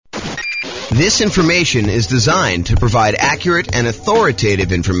This information is designed to provide accurate and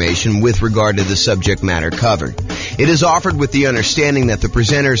authoritative information with regard to the subject matter covered. It is offered with the understanding that the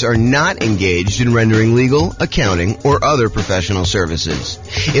presenters are not engaged in rendering legal, accounting, or other professional services.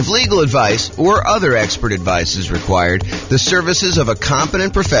 If legal advice or other expert advice is required, the services of a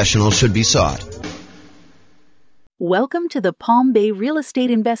competent professional should be sought. Welcome to the Palm Bay Real Estate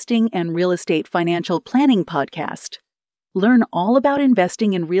Investing and Real Estate Financial Planning Podcast. Learn all about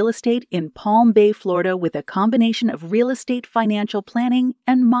investing in real estate in Palm Bay, Florida, with a combination of real estate financial planning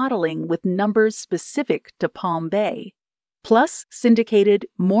and modeling with numbers specific to Palm Bay. Plus, syndicated,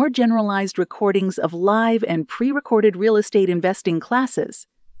 more generalized recordings of live and pre-recorded real estate investing classes,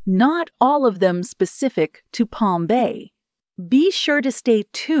 not all of them specific to Palm Bay. Be sure to stay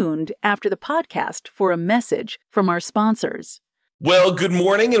tuned after the podcast for a message from our sponsors. Well, good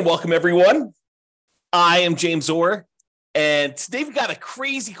morning and welcome, everyone. I am James Orr. And today we've got a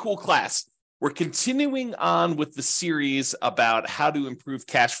crazy cool class. We're continuing on with the series about how to improve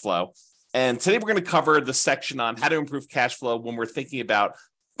cash flow. And today we're going to cover the section on how to improve cash flow when we're thinking about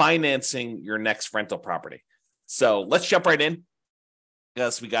financing your next rental property. So let's jump right in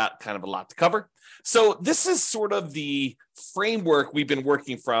because we got kind of a lot to cover. So this is sort of the framework we've been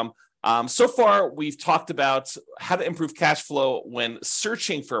working from. So far, we've talked about how to improve cash flow when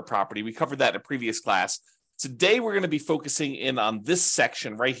searching for a property. We covered that in a previous class. Today, we're going to be focusing in on this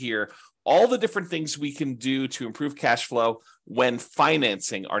section right here, all the different things we can do to improve cash flow when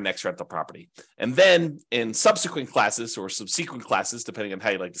financing our next rental property. And then in subsequent classes or subsequent classes, depending on how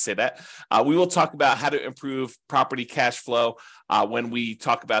you like to say that, we will talk about how to improve property cash flow when we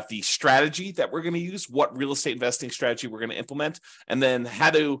talk about the strategy that we're going to use, what real estate investing strategy we're going to implement, and then how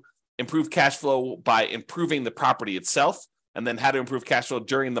to improve cash flow by improving the property itself, and then how to improve cash flow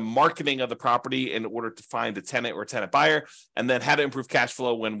during the marketing of the property in order to find a tenant or a tenant buyer, and then how to improve cash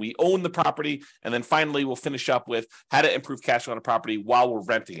flow when we own the property. And then finally, we'll finish up with how to improve cash flow on a property while we're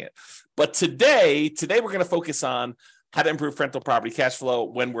renting it. But today we're going to focus on how to improve rental property cash flow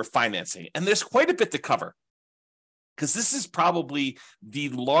when we're financing. And there's quite a bit to cover because this is probably the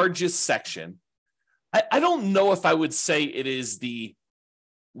largest section. I don't know if I would say it is the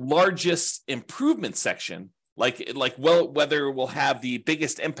largest improvement section, whether we'll have the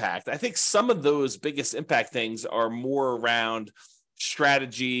biggest impact. I think some of those biggest impact things are more around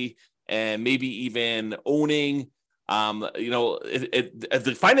strategy and maybe even owning.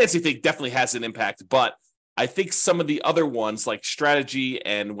 The financing thing definitely has an impact, but I think some of the other ones like strategy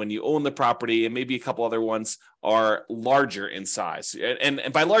and when you own the property and maybe a couple other ones are larger in size. And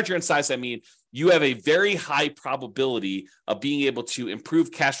by larger in size, I mean you have a very high probability of being able to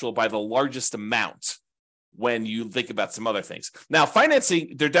improve cash flow by the largest amount when you think about some other things. Now,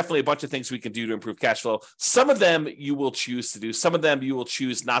 financing, there are definitely a bunch of things we can do to improve cash flow. Some of them you will choose to do. Some of them you will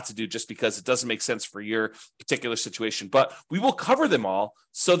choose not to do just because it doesn't make sense for your particular situation. But we will cover them all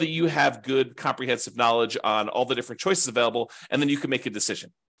so that you have good comprehensive knowledge on all the different choices available, and then you can make a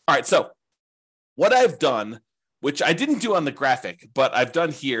decision. All right, so what I've done, which I didn't do on the graphic, but I've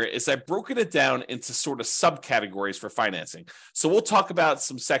done here, is I've broken it down into sort of subcategories for financing. So we'll talk about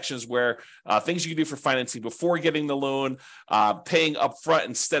some sections where things you can do for financing before getting the loan, paying upfront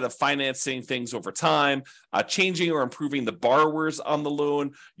instead of financing things over time, changing or improving the borrowers on the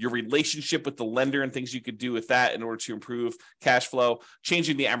loan, your relationship with the lender and things you could do with that in order to improve cash flow,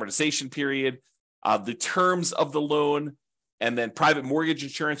 changing the amortization period, the terms of the loan, and then private mortgage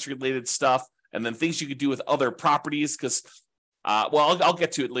insurance related stuff. And then things you could do with other properties because, I'll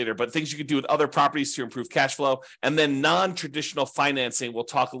get to it later, but things you could do with other properties to improve cash flow. And then non-traditional financing, we'll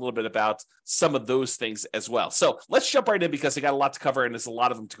talk a little bit about some of those things as well. So let's jump right in because I got a lot to cover and there's a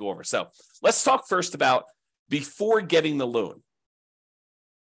lot of them to go over. So let's talk first about before getting the loan.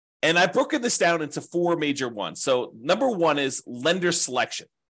 And I've broken this down into four major ones. So number one is lender selection.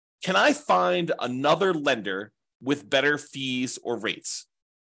 Can I find another lender with better fees or rates?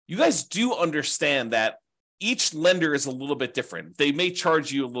 You guys do understand that each lender is a little bit different. They may charge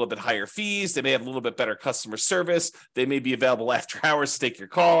you a little bit higher fees. They may have a little bit better customer service. They may be available after hours to take your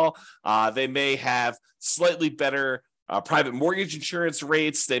call. They may have slightly better private mortgage insurance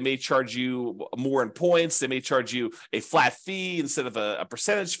rates. They may charge you more in points. They may charge you a flat fee instead of a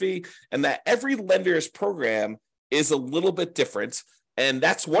percentage fee. And that every lender's program is a little bit different. And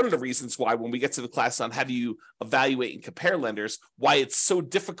that's one of the reasons why when we get to the class on how do you evaluate and compare lenders, why it's so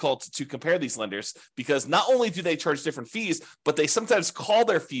difficult to compare these lenders, because not only do they charge different fees, but they sometimes call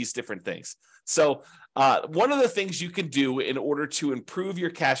their fees different things. So one of the things you can do in order to improve your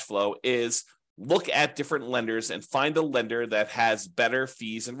cash flow is look at different lenders and find a lender that has better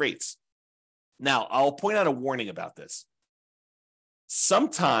fees and rates. Now, I'll point out a warning about this.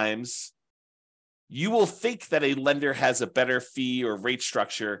 Sometimes you will think that a lender has a better fee or rate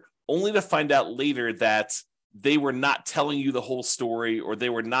structure, only to find out later that they were not telling you the whole story, or they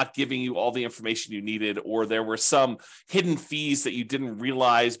were not giving you all the information you needed, or there were some hidden fees that you didn't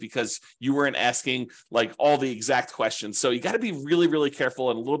realize because you weren't asking like all the exact questions. So you got to be really, really careful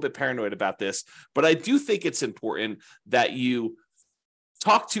and a little bit paranoid about this. But I do think it's important that you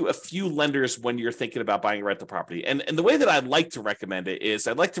talk to a few lenders when you're thinking about buying a rental property. And the way that I'd like to recommend it is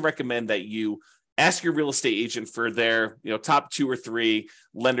I'd like to recommend that you ask your real estate agent for their, top 2 or 3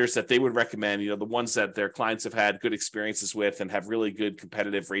 lenders that they would recommend, the ones that their clients have had good experiences with and have really good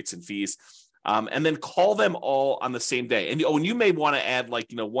competitive rates and fees. And then call them all on the same day. And you may want to add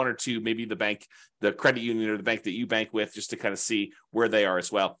 1 or 2, maybe the bank, the credit union or the bank that you bank with, just to kind of see where they are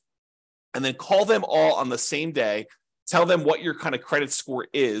as well. And then call them all on the same day. Tell them what your kind of credit score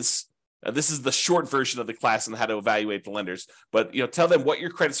is. This is the short version of the class on how to evaluate the lenders, but tell them what your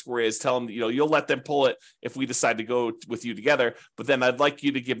credit score is. Tell them you'll let them pull it if we decide to go with you together. But then I'd like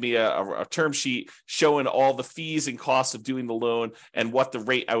you to give me a term sheet showing all the fees and costs of doing the loan and what the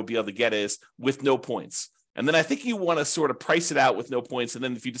rate I would be able to get is with no points. And then I think you want to sort of price it out with no points. And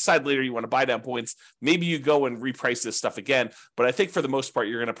then if you decide later you want to buy down points, maybe you go and reprice this stuff again. But I think for the most part,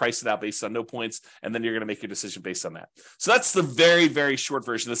 you're going to price it out based on no points. And then you're going to make your decision based on that. So that's the very, very short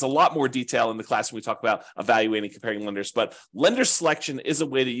version. There's a lot more detail in the class when we talk about evaluating, comparing lenders. But lender selection is a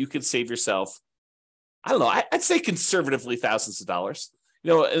way that you can save yourself, I don't know, I'd say conservatively thousands of dollars.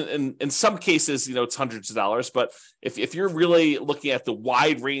 In some cases, it's hundreds of dollars, but if you're really looking at the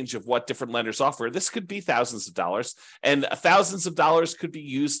wide range of what different lenders offer, this could be thousands of dollars, and thousands of dollars could be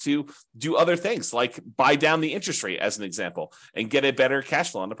used to do other things like buy down the interest rate as an example and get a better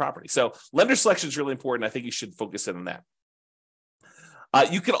cash flow on the property. So lender selection is really important. I think you should focus in on that.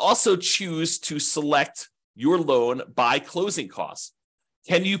 You can also choose to select your loan by closing costs.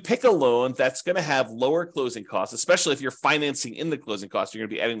 Can you pick a loan that's going to have lower closing costs, especially if you're financing in the closing costs, you're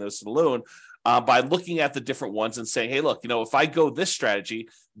going to be adding those to the loan by looking at the different ones and saying, hey, look, if I go this strategy,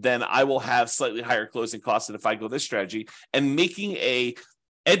 then I will have slightly higher closing costs than if I go this strategy, and making a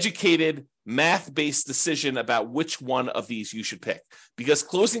educated math-based decision about which one of these you should pick, because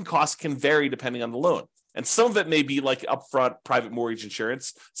closing costs can vary depending on the loan. And some of it may be like upfront private mortgage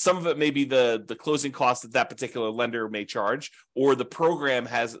insurance. Some of it may be the closing costs that particular lender may charge, or the program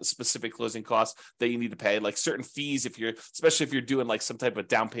has specific closing costs that you need to pay, like certain fees, especially if you're doing like some type of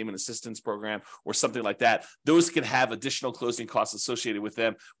down payment assistance program or something like that. Those can have additional closing costs associated with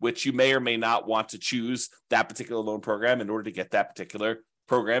them, which you may or may not want to choose that particular loan program in order to get that particular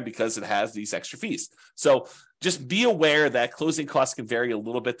program because it has these extra fees. So just be aware that closing costs can vary a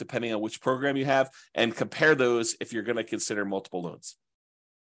little bit depending on which program you have, and compare those if you're going to consider multiple loans.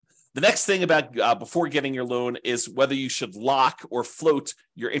 The next thing about before getting your loan is whether you should lock or float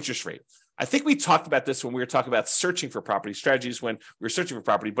your interest rate. I think we talked about this when we were talking about searching for property strategies when we were searching for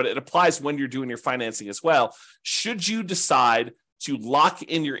property, but it applies when you're doing your financing as well. Should you decide to lock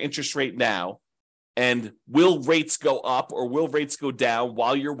in your interest rate now, and will rates go up or will rates go down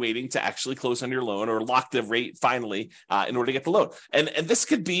while you're waiting to actually close on your loan, or lock the rate finally in order to get the loan? And this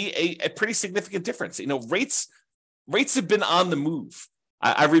could be a pretty significant difference. Rates have been on the move.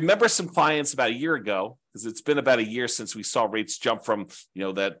 I remember some clients about a year ago, because it's been about a year since we saw rates jump from,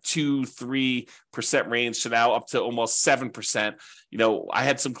 that 2-3% range to now up to almost 7%. I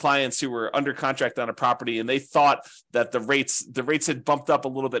had some clients who were under contract on a property, and they thought that the rates had bumped up a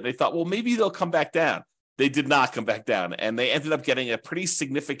little bit. And they thought, well, maybe they'll come back down. They did not come back down, and they ended up getting a pretty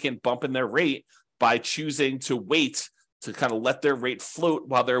significant bump in their rate by choosing to wait to kind of let their rate float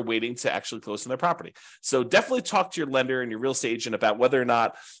while they're waiting to actually close on their property. So definitely talk to your lender and your real estate agent about whether or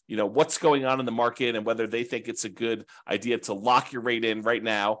not, what's going on in the market and whether they think it's a good idea to lock your rate in right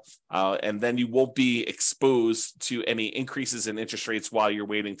now. And then you won't be exposed to any increases in interest rates while you're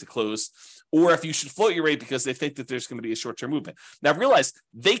waiting to close, or if you should float your rate because they think that there's going to be a short-term movement. Now realize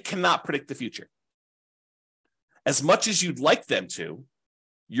they cannot predict the future. As much as you'd like them to,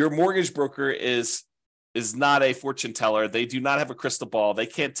 your mortgage broker is not a fortune teller. They do not have a crystal ball. They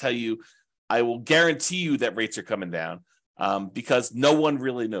can't tell you, I will guarantee you that rates are coming down, because no one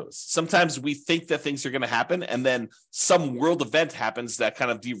really knows. Sometimes we think that things are going to happen, and then some world event happens that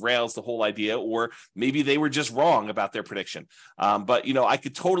kind of derails the whole idea, or maybe they were just wrong about their prediction. But I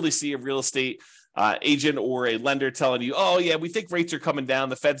could totally see a real estate agent or a lender telling you, oh yeah, we think rates are coming down.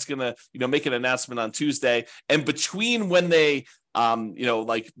 The Fed's going to, make an announcement on Tuesday. And between when they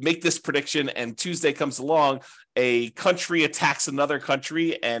like make this prediction, and Tuesday comes along, a country attacks another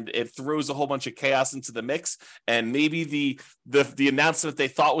country and it throws a whole bunch of chaos into the mix, and maybe the announcement they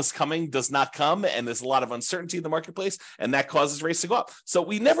thought was coming does not come, and there's a lot of uncertainty in the marketplace, and that causes rates to go up. So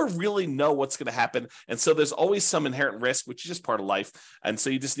we never really know what's going to happen, and so there's always some inherent risk, which is just part of life, and so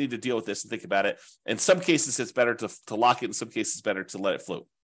you just need to deal with this and think about it. In some cases it's better to lock it, in some cases it's better to let it float.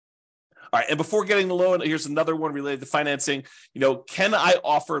 All right, and before getting the loan, here's another one related to financing. Can I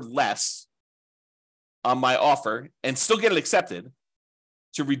offer less on my offer and still get it accepted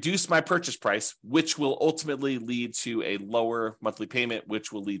to reduce my purchase price, which will ultimately lead to a lower monthly payment,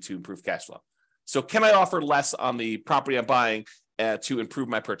 which will lead to improved cash flow? So can I offer less on the property I'm buying to improve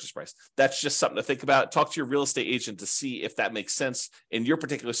my purchase price? That's just something to think about. Talk to your real estate agent to see if that makes sense in your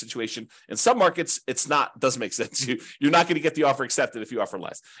particular situation. In some markets, doesn't make sense. You're not going to get the offer accepted if you offer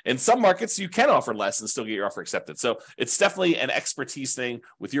less. In some markets, you can offer less and still get your offer accepted. So it's definitely an expertise thing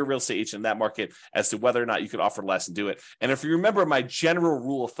with your real estate agent in that market as to whether or not you could offer less and do it. And if you remember my general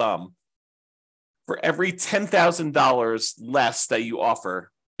rule of thumb, for every $10,000 less that you offer,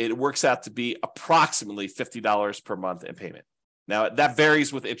 it works out to be approximately $50 per month in payment. Now, that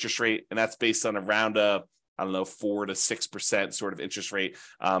varies with interest rate, and that's based on around 4 to 6% sort of interest rate.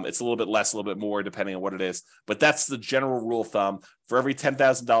 It's a little bit less, a little bit more, depending on what it is. But that's the general rule of thumb. For every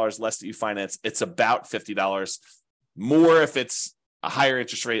 $10,000 less that you finance, it's about $50. More if it's a higher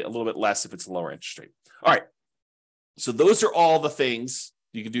interest rate, a little bit less if it's a lower interest rate. All right. So those are all the things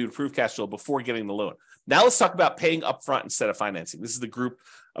you can do to improve cash flow before getting the loan. Now let's talk about paying upfront instead of financing. This is the group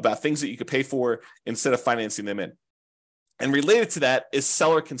about things that you could pay for instead of financing them in. And related to that is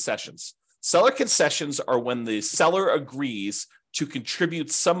seller concessions. Seller concessions are when the seller agrees to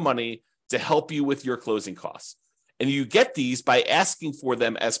contribute some money to help you with your closing costs. And you get these by asking for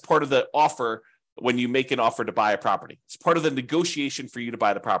them as part of the offer when you make an offer to buy a property. It's part of the negotiation for you to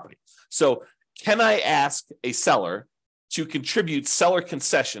buy the property. So can I ask a seller to contribute seller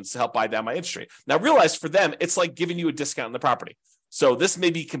concessions to help buy down my interest rate? Now realize for them, it's like giving you a discount on the property. So this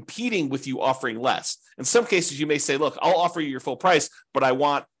may be competing with you offering less. In some cases, you may say, look, I'll offer you your full price, but I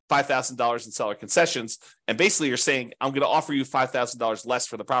want $5,000 in seller concessions. And basically you're saying, I'm going to offer you $5,000 less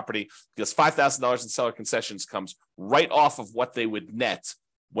for the property because $5,000 in seller concessions comes right off of what they would net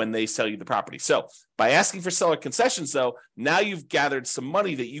when they sell you the property. So by asking for seller concessions, though, now you've gathered some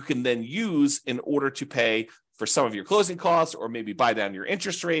money that you can then use in order to pay for some of your closing costs, or maybe buy down your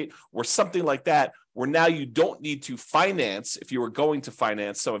interest rate or something like that, where now you don't need to finance if you were going to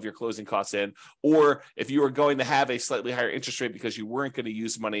finance some of your closing costs in, or if you were going to have a slightly higher interest rate because you weren't going to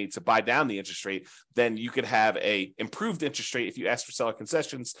use money to buy down the interest rate, then you could have a improved interest rate if you ask for seller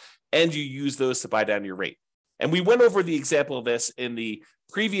concessions and you use those to buy down your rate. And we went over the example of this in the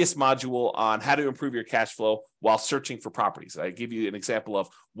previous module on how to improve your cash flow while searching for properties. I give you an example of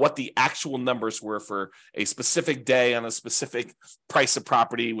what the actual numbers were for a specific day on a specific price of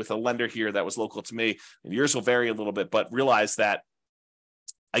property with a lender here that was local to me. And yours will vary a little bit, but realize that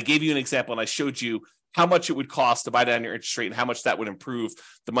I gave you an example and I showed you how much it would cost to buy down your interest rate and how much that would improve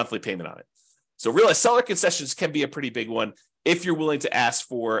the monthly payment on it. So realize seller concessions can be a pretty big one if you're willing to ask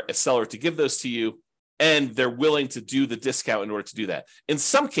for a seller to give those to you and they're willing to do the discount in order to do that. In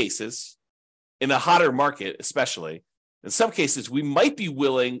some cases, in a hotter market especially, in some cases, we might be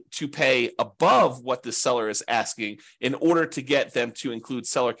willing to pay above what the seller is asking in order to get them to include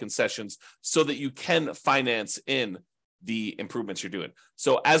seller concessions so that you can finance in the improvements you're doing.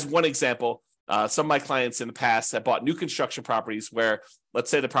 So as one example, some of my clients in the past have bought new construction properties where, let's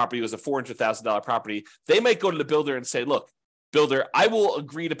say the property was a $400,000 property. They might go to the builder and say, look, builder, I will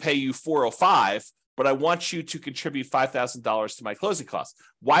agree to pay you $405,000, but I want you to contribute $5,000 to my closing costs.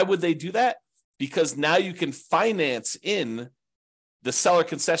 Why would they do that? Because now you can finance in the seller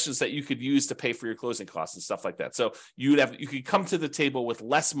concessions that you could use to pay for your closing costs and stuff like that. So you could come to the table with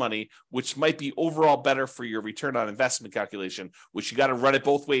less money, which might be overall better for your return on investment calculation, which you got to run it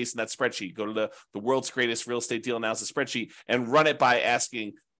both ways in that spreadsheet. Go to the world's greatest real estate deal analysis spreadsheet and run it by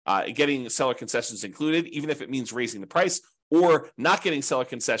asking, getting seller concessions included, even if it means raising the price, or not getting seller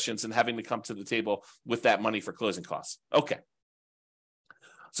concessions and having to come to the table with that money for closing costs. Okay.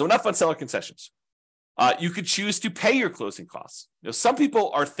 So enough on seller concessions. You could choose to pay your closing costs. Some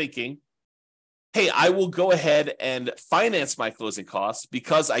people are thinking, hey, I will go ahead and finance my closing costs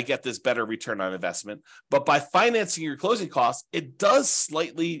because I get this better return on investment. But by financing your closing costs, it does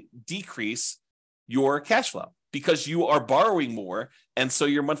slightly decrease your cash flow because you are borrowing more. And so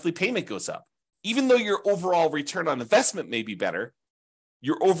your monthly payment goes up. Even though your overall return on investment may be better,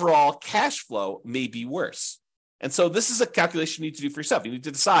 your overall cash flow may be worse. And so this is a calculation you need to do for yourself. You need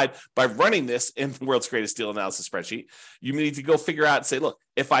to decide by running this in the world's greatest deal analysis spreadsheet. You need to go figure out and say, look,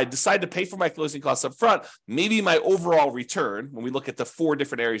 if I decide to pay for my closing costs up front, maybe my overall return, when we look at the 4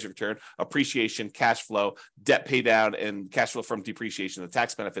 different areas of return, appreciation, cash flow, debt pay down, and cash flow from depreciation, the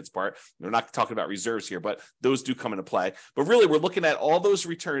tax benefits part. We're not talking about reserves here, but those do come into play. But really, we're looking at all those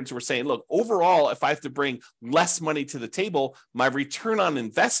returns. We're saying, look, overall, if I have to bring less money to the table, my return on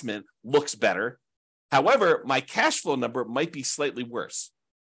investment looks better. However, my cash flow number might be slightly worse.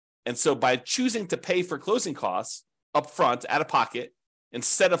 And so by choosing to pay for closing costs up front out of pocket,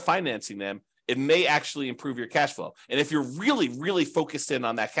 instead of financing them, it may actually improve your cash flow. And if you're really, really focused in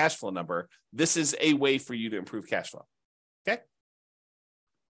on that cash flow number, this is a way for you to improve cash flow. Okay?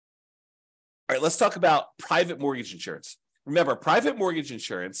 All right, let's talk about private mortgage insurance. Remember, private mortgage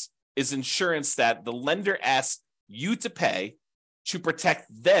insurance is insurance that the lender asks you to pay to protect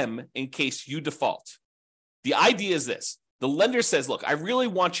them in case you default. The idea is this. The lender says, look, I really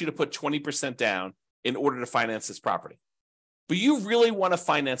want you to put 20% down in order to finance this property. But you really want to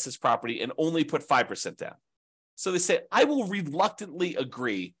finance this property and only put 5% down. So they say, I will reluctantly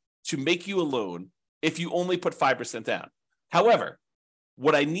agree to make you a loan if you only put 5% down. However,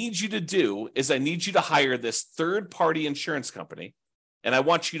 what I need you to do is I need you to hire this third-party insurance company, and I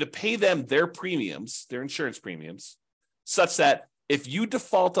want you to pay them their premiums, their insurance premiums, such that if you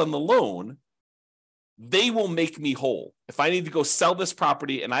default on the loan, they will make me whole. If I need to go sell this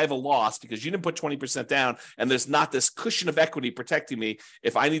property and I have a loss because you didn't put 20% down and there's not this cushion of equity protecting me,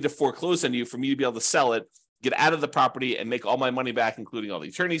 if I need to foreclose on you for me to be able to sell it, get out of the property and make all my money back, including all the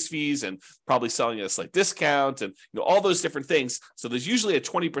attorney's fees and probably selling at a slight discount and all those different things. So there's usually a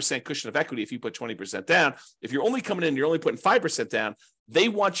 20% cushion of equity if you put 20% down. If you're only coming in, you're only putting 5% down, they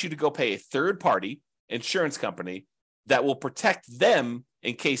want you to go pay a third-party insurance company that will protect them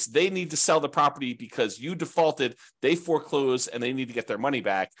in case they need to sell the property because you defaulted, they foreclose, and they need to get their money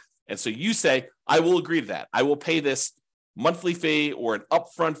back. And so you say, I will agree to that. I will pay this monthly fee or an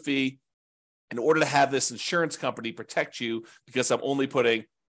upfront fee in order to have this insurance company protect you because I'm only putting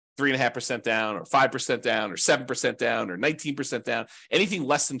 3.5% down or 5% down or 7% down or 19% down. Anything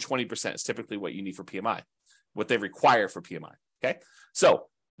less than 20% is typically what you need for PMI, what they require for PMI. Okay. So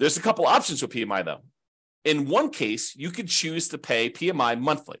there's a couple options with PMI though. In one case, you could choose to pay PMI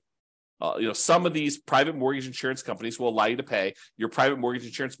monthly. Some of these private mortgage insurance companies will allow you to pay your private mortgage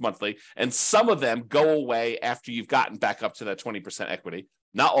insurance monthly, and some of them go away after you've gotten back up to that 20% equity.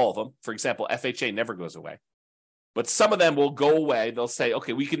 Not all of them. For example, FHA never goes away. But some of them will go away. They'll say,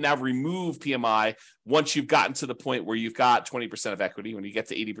 okay, we can now remove PMI once you've gotten to the point where you've got 20% of equity, when you get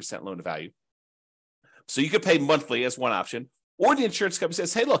to 80% loan to value. So you could pay monthly as one option. Or the insurance company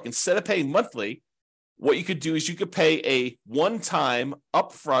says, hey, look, instead of paying monthly, what you could do is you could pay a one-time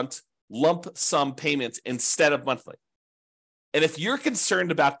upfront lump sum payment instead of monthly. And if you're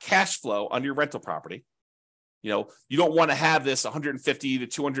concerned about cash flow on your rental property, you don't want to have this $150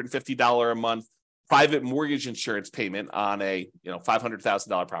 to $250 a month private mortgage insurance payment on a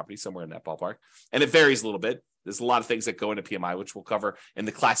 $500,000 property, somewhere in that ballpark. And it varies a little bit. There's a lot of things that go into PMI, which we'll cover in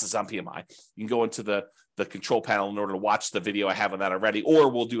the classes on PMI. You can go into the control panel in order to watch the video I have on that already, or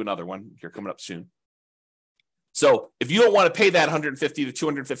we'll do another one here coming up soon. So if you don't want to pay that $150 to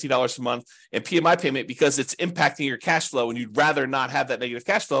 $250 a month in PMI payment because it's impacting your cash flow and you'd rather not have that negative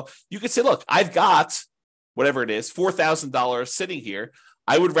cash flow, you could say, look, I've got whatever it is, $4,000 sitting here.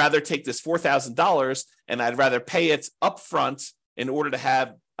 I would rather take this $4,000 and I'd rather pay it upfront in order to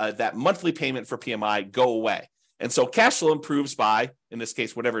have that monthly payment for PMI go away. And so cash flow improves by, in this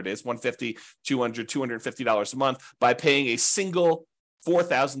case, whatever it is, $150, $200, $250 a month by paying a single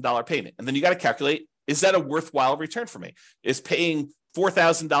 $4,000 payment. And then you got to calculate, is that a worthwhile return for me? Is paying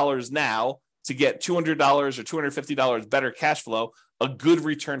 $4,000 now to get $200 or $250 better cash flow a good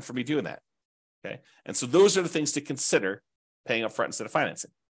return for me doing that? Okay. And so those are the things to consider paying upfront instead of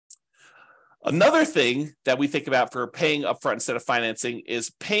financing. Another thing that we think about for paying upfront instead of financing is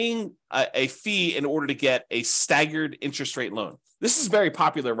paying a fee in order to get a staggered interest rate loan. This is very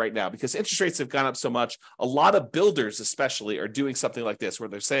popular right now because interest rates have gone up so much. A lot of builders especially are doing something like this where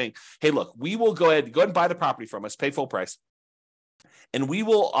they're saying, hey, look, we will go ahead and buy the property from us, pay full price, and we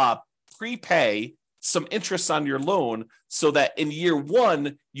will prepay some interest on your loan so that in year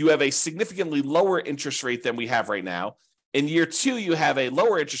one, you have a significantly lower interest rate than we have right now. In year two, you have a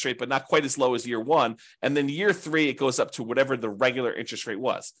lower interest rate, but not quite as low as year one. And then year three, it goes up to whatever the regular interest rate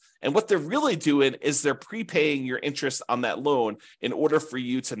was. And what they're really doing is they're prepaying your interest on that loan in order for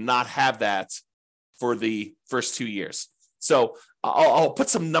you to not have that for the first 2 years. So I'll put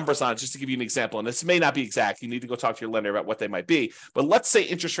some numbers on it just to give you an example. And this may not be exact. You need to go talk to your lender about what they might be. But let's say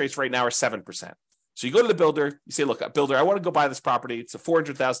interest rates right now are 7%. So you go to the builder, you say, look, builder, I want to go buy this property. It's a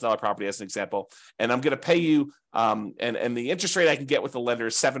 $400,000 property as an example, and I'm going to pay you, and the interest rate I can get with the lender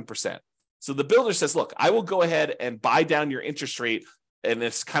is 7%. So the builder says, look, I will go ahead and buy down your interest rate, and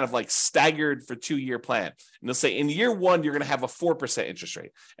it's kind of like staggered for 2-year plan. And they'll say in year 1, you're going to have a 4% interest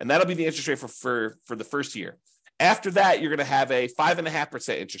rate, and that'll be the interest rate for the first year. After that, you're going to have a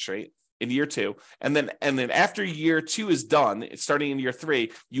 5.5% interest rate in year 2. And then after year 2 is done, starting in year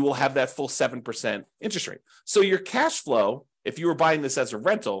 3, you will have that full 7% interest rate. So your cash flow, if you were buying this as a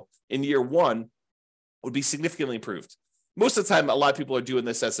rental in year 1, would be significantly improved. Most of the time, a lot of people are doing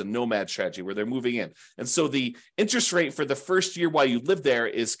this as a nomad strategy where they're moving in. And so the interest rate for the first year while you live there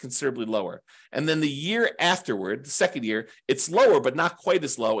is considerably lower. And then the year afterward, the second year, it's lower, but not quite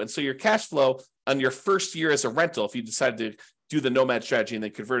as low. And so your cash flow on your first year as a rental, if you decide to do the nomad strategy and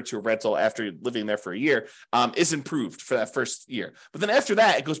then convert it to a rental after living there for a year, is improved for that first year. But then after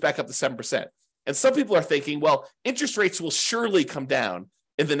that, it goes back up to 7%. And some people are thinking, well, interest rates will surely come down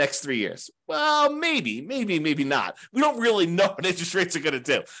in the next 3 years. Well, maybe not. We don't really know what interest rates are going to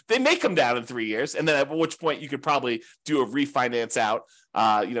do. They may come down in 3 years, and then at which point you could probably do a refinance out,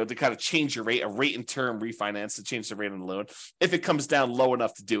 to kind of change your rate, a rate and term refinance to change the rate on the loan, if it comes down low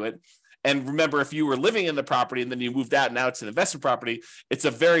enough to do it. And remember, if you were living in the property and then you moved out, now it's an investment property, it's a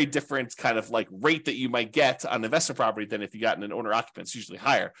very different kind of like rate that you might get on investment property than if you got in an owner occupant. It's usually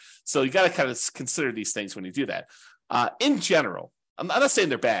higher. So you got to kind of consider these things when you do that. In general, I'm not saying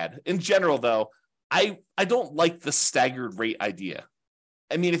they're bad. In general, though, I don't like the staggered rate idea.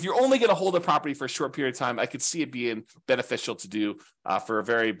 I mean, if you're only going to hold a property for a short period of time, I could see it being beneficial to do for a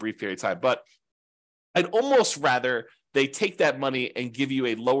very brief period of time. But I'd almost rather they take that money and give you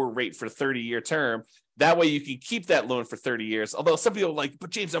a lower rate for a 30-year term. That way you can keep that loan for 30 years. Although some people are like, but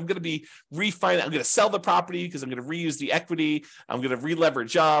James, I'm going to be refinance. I'm going to sell the property because I'm going to reuse the equity. I'm going to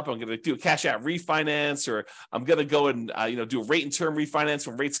re-leverage up. I'm going to do a cash out refinance, or I'm going to go and do a rate and term refinance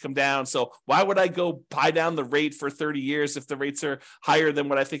when rates come down. So why would I go buy down the rate for 30 years if the rates are higher than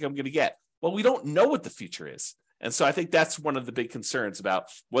what I think I'm going to get? Well, we don't know what the future is. And so I think that's one of the big concerns about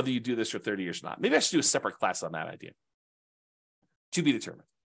whether you do this for 30 years or not. Maybe I should do a separate class on that idea. To be determined.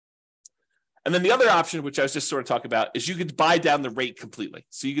 And then the other option, which I was just sort of talking about, is you could buy down the rate completely.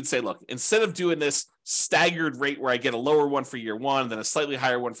 So you could say, look, instead of doing this staggered rate where I get a lower one for year 1, then a slightly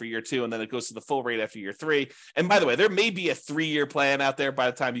higher one for year 2, and then it goes to the full rate after year 3. And by the way, there may be a 3-year plan out there by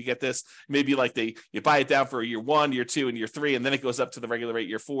the time you get this. Maybe like you buy it down for year 1, year 2, and year 3, and then it goes up to the regular rate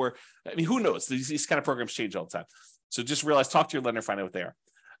year 4. I mean, who knows? These kind of programs change all the time. So just realize, talk to your lender, find out what they are.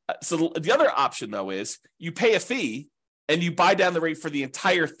 So the other option, though, is you pay a fee and you buy down the rate for the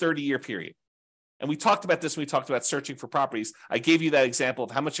entire 30-year period. And we talked about this when we talked about searching for properties. I gave you that example of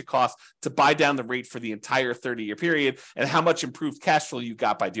how much it costs to buy down the rate for the entire 30-year period and how much improved cash flow you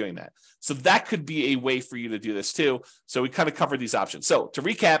got by doing that. So that could be a way for you to do this too. So we kind of covered these options. So to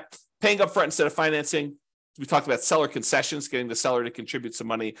recap, paying upfront instead of financing. We talked about seller concessions, getting the seller to contribute some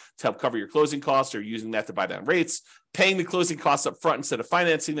money to help cover your closing costs or using that to buy down rates. Paying the closing costs up front instead of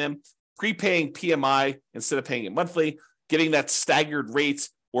financing them. Prepaying PMI instead of paying it monthly. Getting that staggered rate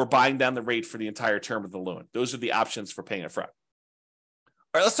or buying down the rate for the entire term of the loan. Those are the options for paying upfront.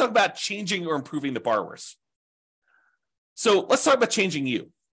 All right, let's talk about changing or improving the borrowers. So let's talk about changing you.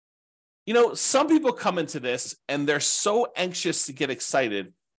 Some people come into this and they're so anxious to get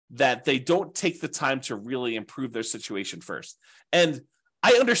excited that they don't take the time to really improve their situation first. And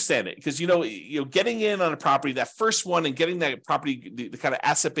I understand it because, getting in on a property, that first one, and getting that property, the kind of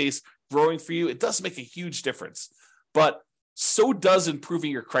asset base growing for you, it does make a huge difference. But so does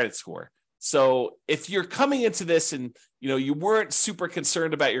improving your credit score. So if you're coming into this and, you weren't super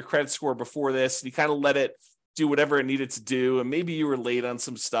concerned about your credit score before this, and you kind of let it do whatever it needed to do, and maybe you were late on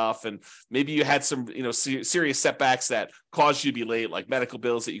some stuff, and maybe you had some, serious setbacks that caused you to be late, like medical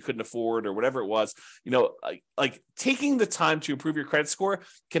bills that you couldn't afford or whatever it was, like taking the time to improve your credit score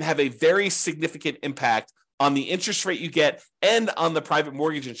can have a very significant impact on the interest rate you get and on the private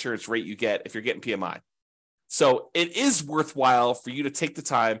mortgage insurance rate you get if you're getting PMI. So it is worthwhile for you to take the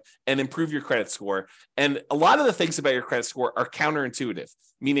time and improve your credit score. And a lot of the things about your credit score are counterintuitive,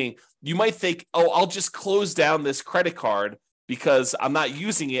 meaning you might think, oh, I'll just close down this credit card because I'm not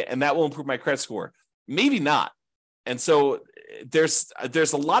using it and that will improve my credit score. Maybe not. And so there's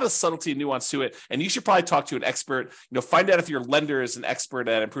a lot of subtlety and nuance to it. And you should probably talk to an expert, find out if your lender is an expert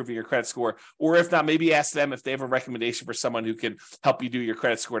at improving your credit score, or if not, maybe ask them if they have a recommendation for someone who can help you do your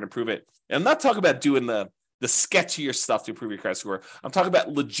credit score and improve it. And I'm not talking about doing the sketchier stuff to improve your credit score. I'm talking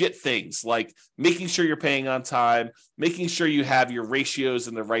about legit things like making sure you're paying on time, making sure you have your ratios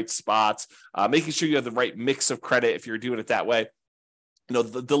in the right spots, making sure you have the right mix of credit if you're doing it that way.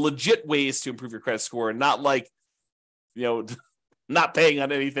 the legit ways to improve your credit score, and not like, not paying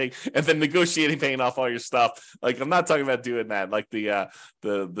on anything and then negotiating paying off all your stuff. Like, I'm not talking about doing that, like the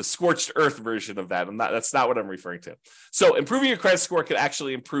scorched earth version of that. That's not what I'm referring to. So improving your credit score could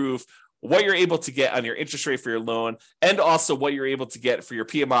actually improve what you're able to get on your interest rate for your loan, and also what you're able to get for your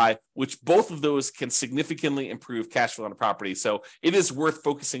PMI, which both of those can significantly improve cash flow on a property. So it is worth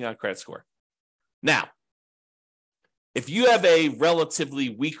focusing on credit score. Now, if you have a relatively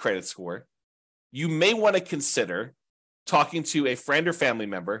weak credit score, you may want to consider talking to a friend or family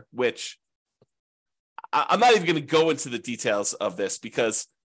member, which I'm not even going to go into the details of this, because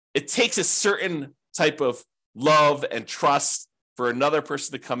it takes a certain type of love and trust for another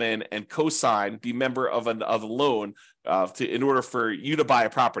person to come in and co-sign, be member of a loan in order for you to buy a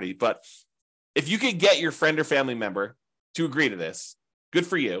property. But if you can get your friend or family member to agree to this, good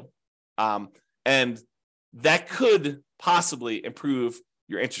for you. And that could possibly improve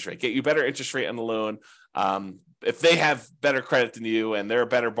your interest rate, get you better interest rate on the loan. If they have better credit than you and they're a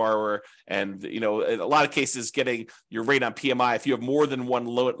better borrower, and in a lot of cases, getting your rate on PMI, if you have more than one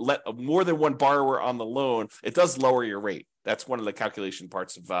borrower on the loan, it does lower your rate. That's one of the calculation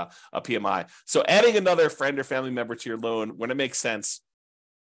parts of a PMI. So adding another friend or family member to your loan when it makes sense,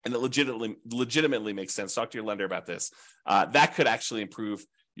 and it legitimately makes sense, talk to your lender about this. That could actually improve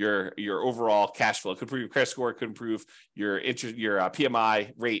your overall cash flow. It could improve your credit score. It could improve your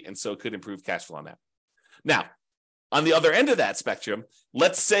PMI rate, and so it could improve cash flow on that. Now, on the other end of that spectrum,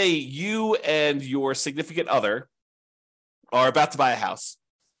 let's say you and your significant other are about to buy a house,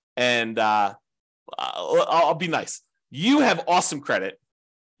 and I'll be nice. You have awesome credit.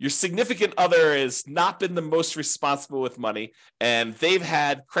 Your significant other has not been the most responsible with money, and they've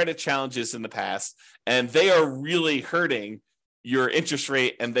had credit challenges in the past, and they are really hurting your interest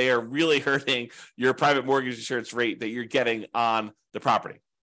rate, and they are really hurting your private mortgage insurance rate that you're getting on the property.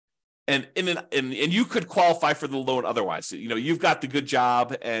 And you could qualify for the loan otherwise. So, you've got the good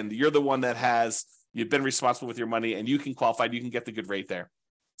job, and you're the one that you've been responsible with your money, and you can qualify. You can get the good rate there.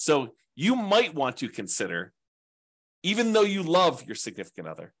 So you might want to consider, even though you love your significant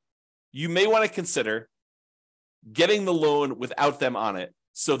other, you may want to consider getting the loan without them on it,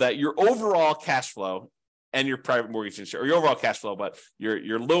 so that your overall cash flow and your private mortgage insurance, or your overall cash flow, but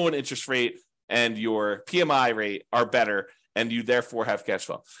your loan interest rate and your PMI rate are better, and you therefore have cash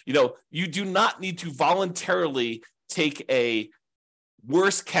flow. You do not need to voluntarily take a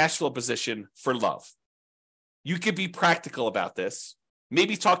worse cash flow position for love. You could be practical about this.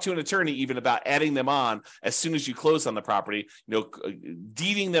 Maybe talk to an attorney even about adding them on as soon as you close on the property,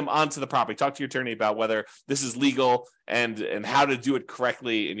 deeding them onto the property. Talk to your attorney about whether this is legal and how to do it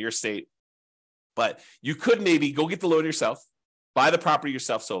correctly in your state. But you could maybe go get the loan yourself, buy the property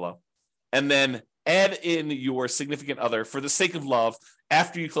yourself solo, and then add in your significant other for the sake of love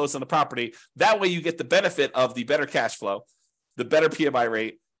after you close on the property. That way you get the benefit of the better cash flow, the better PMI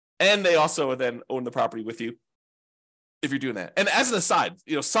rate, and they also then own the property with you if you're doing that. And as an aside,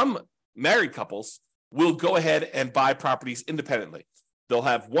 some married couples will go ahead and buy properties independently. They'll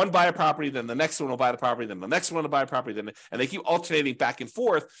have one buy a property, then the next one will buy the property, then the next one will buy a property, and they keep alternating back and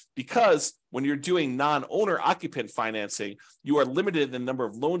forth, because when you're doing non-owner occupant financing, you are limited in the number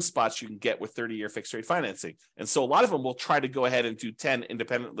of loan spots you can get with 30-year fixed rate financing. And so a lot of them will try to go ahead and do 10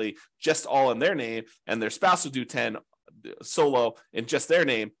 independently, just all in their name, and their spouse will do 10 solo in just their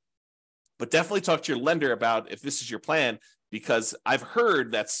name. But definitely talk to your lender about if this is your plan, because I've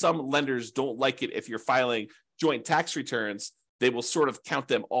heard that some lenders don't like it if you're filing joint tax returns. They will sort of count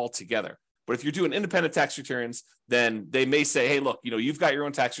them all together. But if you're doing independent tax returns, then they may say, hey, look, you've got your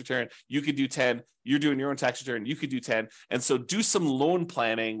own tax return. You could do 10. You're doing your own tax return. You could do 10. And so do some loan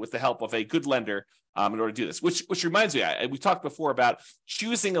planning with the help of a good lender in order to do this, which reminds me, we talked before about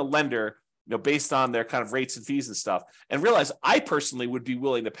choosing a lender, based on their kind of rates and fees and stuff, and realize I personally would be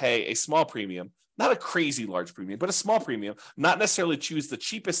willing to pay a small premium, not a crazy large premium, but a small premium, not necessarily choose the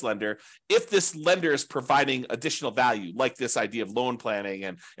cheapest lender if this lender is providing additional value, like this idea of loan planning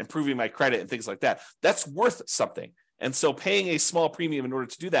and improving my credit and things like that. That's worth something. And so paying a small premium in order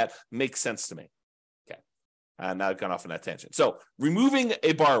to do that makes sense to me. Okay. Now I've gone off on that tangent. So removing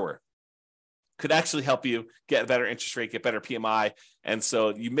a borrower could actually help you get a better interest rate, get better PMI. And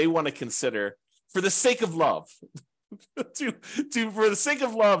so you may want to consider, for the sake of love, for the sake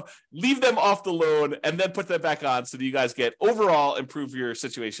of love, leave them off the loan and then put them back on, so that you guys get overall improve your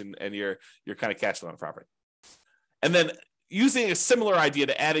situation and your kind of cash flow on the property. And then using a similar idea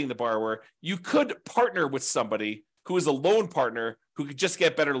to adding the borrower, you could partner with somebody who is a loan partner who could just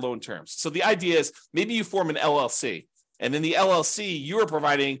get better loan terms. So the idea is maybe you form an LLC, And in the LLC, you are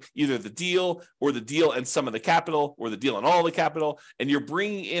providing either the deal and some of the capital or the deal and all the capital. And you're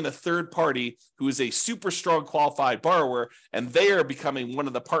bringing in a third party who is a super strong qualified borrower. And they are becoming one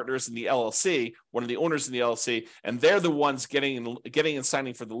of the partners in the LLC, one of the owners in the LLC. And they're the ones getting and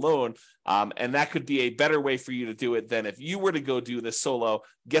signing for the loan. And that could be a better way for you to do it than if you were to go do this solo,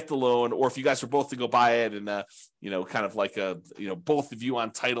 get the loan, or if you guys were both to go buy it and, kind of like both of you on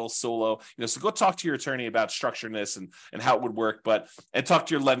title solo, so go talk to your attorney about structuring this and how it would work, and talk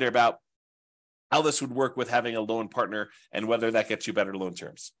to your lender about how this would work with having a loan partner and whether that gets you better loan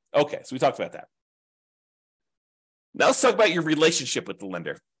terms. Okay, so we talked about that. Now let's talk about your relationship with the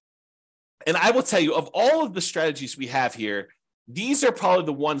lender. And I will tell you, of all of the strategies we have here, these are probably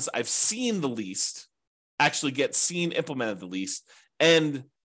the ones I've seen the least, actually get seen implemented the least, and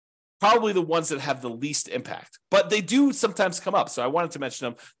probably the ones that have the least impact. But they do sometimes come up, so I wanted to mention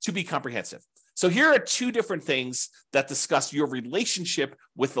them to be comprehensive. So here are two different things that discuss your relationship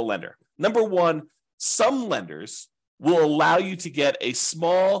with the lender. Number one, some lenders will allow you to get a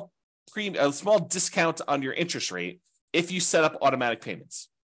small discount on your interest rate if you set up automatic payments.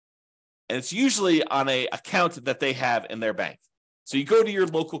 And it's usually on an account that they have in their bank. So you go to your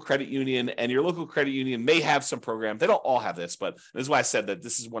local credit union, and your local credit union may have some program. They don't all have this, but this is why I said that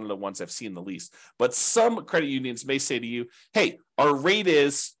this is one of the ones I've seen the least. But some credit unions may say to you, hey, our rate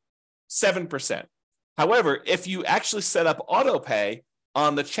is 7%. However, if you actually set up auto pay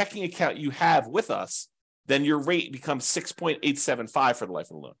on the checking account you have with us, then your rate becomes 6.875 for the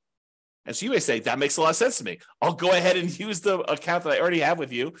life of the loan. And so you may say, that makes a lot of sense to me. I'll go ahead and use the account that I already have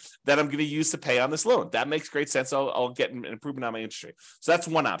with you that I'm going to use to pay on this loan. That makes great sense. I'll get an improvement on my interest rate. So that's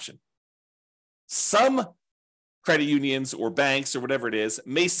one option. Some credit unions or banks or whatever it is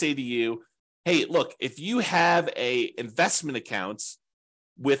may say to you, hey, look, if you have a investment account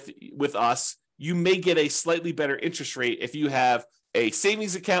with us, you may get a slightly better interest rate if you have a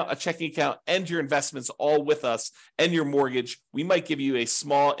savings account, a checking account, and your investments all with us and your mortgage. We might give you a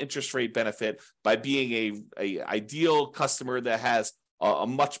small interest rate benefit by being a ideal customer that has a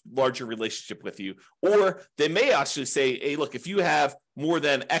much larger relationship with you. Or they may actually say, hey, look, if you have more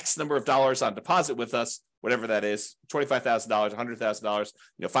than X number of dollars on deposit with us, whatever that is, $25,000, $100,000,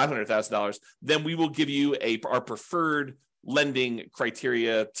 $500,000, then we will give you our preferred lending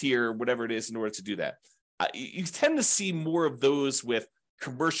criteria, tier, whatever it is, in order to do that. You tend to see more of those with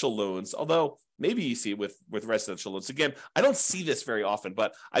commercial loans, although maybe you see it with residential loans. Again, I don't see this very often,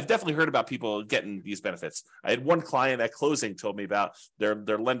 but I've definitely heard about people getting these benefits. I had one client at closing told me about their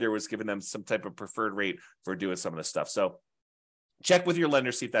lender was giving them some type of preferred rate for doing some of this stuff. So check with your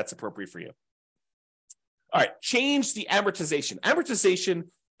lender, see if that's appropriate for you. All right, change the amortization. Amortization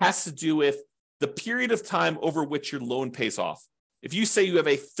has to do with the period of time over which your loan pays off. If you say you have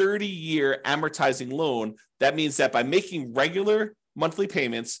a 30-year amortizing loan, that means that by making regular monthly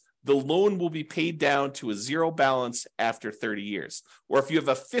payments, the loan will be paid down to a zero balance after 30 years. Or if you have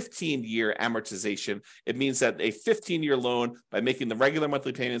a 15-year amortization, it means that a 15-year loan, by making the regular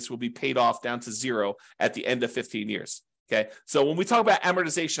monthly payments, will be paid off down to zero at the end of 15 years. Okay, so when we talk about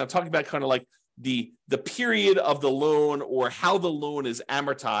amortization, I'm talking about kind of like the period of the loan or how the loan is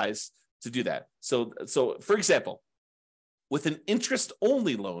amortized to do that. So for example, with an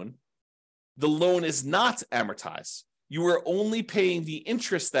interest-only loan, the loan is not amortized. You are only paying the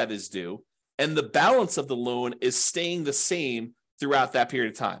interest that is due, and the balance of the loan is staying the same throughout that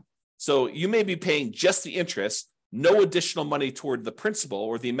period of time. So you may be paying just the interest, no additional money toward the principal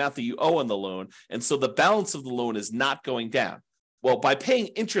or the amount that you owe on the loan, and so the balance of the loan is not going down. Well, by paying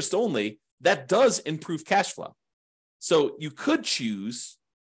interest only, that does improve cash flow. So you could choose,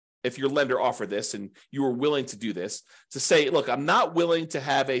 if your lender offered this and you were willing to do this, to say, look, I'm not willing to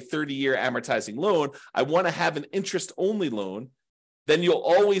have a 30-year amortizing loan. I want to have an interest-only loan. Then you'll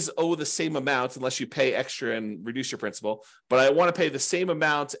always owe the same amount unless you pay extra and reduce your principal. But I want to pay the same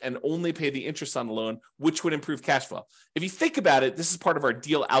amount and only pay the interest on the loan, which would improve cash flow. If you think about it, this is part of our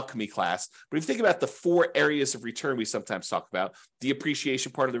deal alchemy class. But if you think about the 4 areas of return we sometimes talk about, the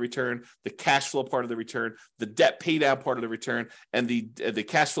appreciation part of the return, the cash flow part of the return, the debt pay down part of the return, and the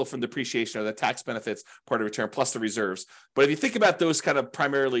cash flow from depreciation or the tax benefits part of the return, plus the reserves. But if you think about those kind of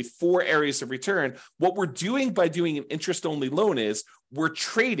primarily 4 areas of return, what we're doing by doing an interest-only loan is we're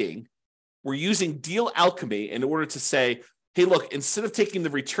using deal alchemy in order to say, hey, look, instead of taking the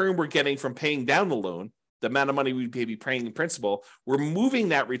return we're getting from paying down the loan, the amount of money we'd be paying in principal, we're moving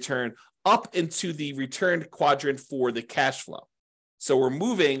that return up into the return quadrant for the cash flow. So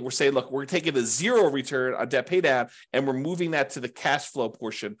we're saying, look, we're taking a 0 return on debt pay down, and we're moving that to the cash flow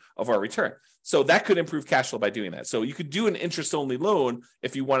portion of our return. So that could improve cash flow by doing that. So you could do an interest-only loan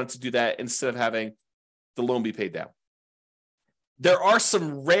if you wanted to do that instead of having the loan be paid down. there are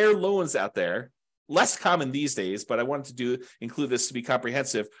some rare loans out there, less common these days, but I wanted to include this to be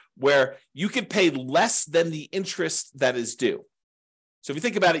comprehensive, where you can pay less than the interest that is due. So if you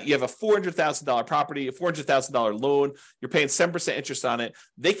think about it, you have a $400,000 property, a $400,000 loan, you're paying 7% interest on it.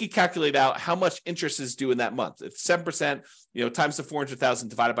 They can calculate out how much interest is due in that month. It's 7%, times the 400,000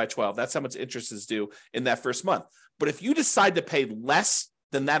 divided by 12. That's how much interest is due in that first month. But if you decide to pay less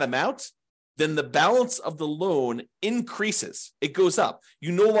than that amount, then the balance of the loan increases. It goes up.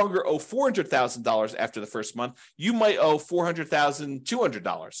 You no longer owe $400,000 after the first month. You might owe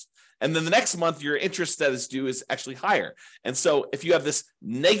 $400,200. And then the next month, your interest that is due is actually higher. And so if you have this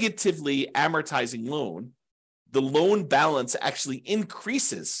negatively amortizing loan, the loan balance actually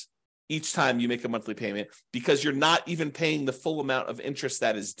increases each time you make a monthly payment because you're not even paying the full amount of interest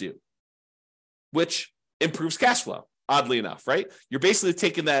that is due, which improves cash flow, oddly enough, right? You're basically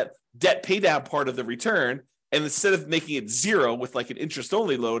taking that debt pay down part of the return, and instead of making it zero with like an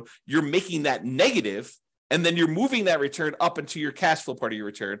interest-only loan, you're making that negative. And then you're moving that return up into your cash flow part of your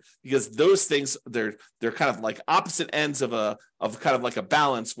return because those things, they're kind of like opposite ends of kind of like a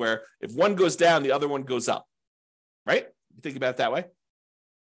balance where if one goes down, the other one goes up, right? You think about it that way.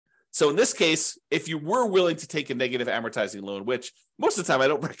 So in this case, if you were willing to take a negative amortizing loan, which most of the time I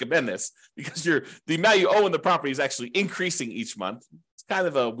don't recommend this because the amount you owe in the property is actually increasing each month. It's kind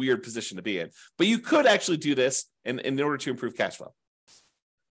of a weird position to be in, but you could actually do this in order to improve cash flow.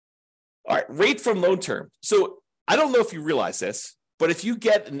 All right, rate from loan term. So I don't know if you realize this, but if you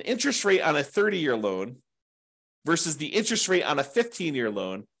get an interest rate on a 30-year loan versus the interest rate on a 15-year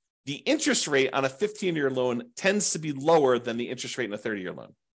loan, the interest rate on a 15-year loan tends to be lower than the interest rate in a 30-year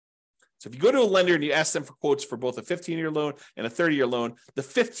loan. So if you go to a lender and you ask them for quotes for both a 15-year loan and a 30-year loan, the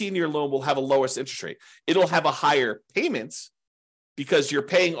 15-year loan will have a lowest interest rate. It'll have a higher payments because you're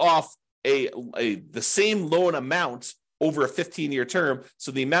paying off the same loan amount over a 15-year term.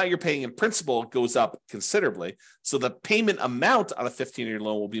 So the amount you're paying in principal goes up considerably. So the payment amount on a 15-year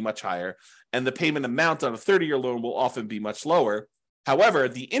loan will be much higher, and the payment amount on a 30-year loan will often be much lower. However,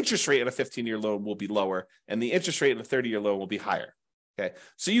 the interest rate on a 15-year loan will be lower, and the interest rate on a 30-year loan will be higher. Okay,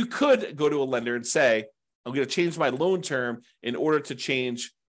 so you could go to a lender and say, I'm going to change my loan term in order to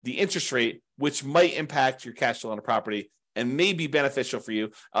change the interest rate, which might impact your cash flow on a property and may be beneficial for you.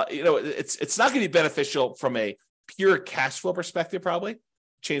 It's not going to be beneficial from a pure cash flow perspective, probably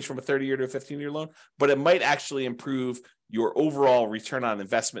change from a 30-year to a 15-year loan, but it might actually improve your overall return on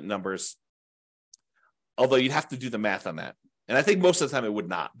investment numbers. Although you'd have to do the math on that. And I think most of the time it would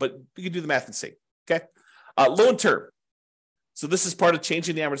not, but you can do the math and see. Okay. Loan term. So this is part of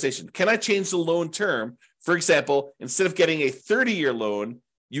changing the amortization. Can I change the loan term? For example, instead of getting a 30-year loan,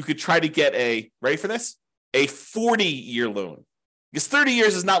 you could try to get ready for this? A 40-year loan. Because 30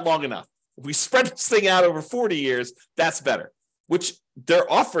 years is not long enough. If we spread this thing out over 40 years, that's better, which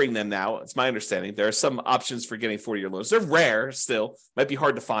they're offering them now. It's my understanding. There are some options for getting 40-year loans. They're rare still, might be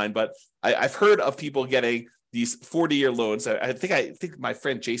hard to find, but I've heard of people getting these 40-year loans. I think my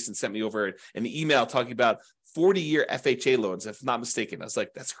friend Jason sent me over an email talking about 40-year FHA loans, if I'm not mistaken. I was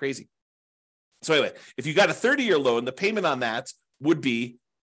like, that's crazy. So anyway, if you got a 30-year loan, the payment on that would be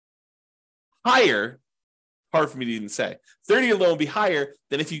higher. Hard for me to even say. 30-year loan would be higher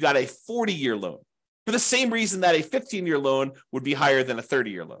than if you got a 40-year loan for the same reason that a 15-year loan would be higher than a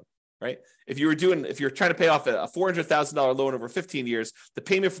 30-year loan, right? If you're trying to pay off a $400,000 loan over 15 years, the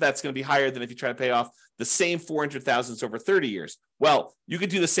payment for that's going to be higher than if you try to pay off the same $400,000 over 30 years. Well, you could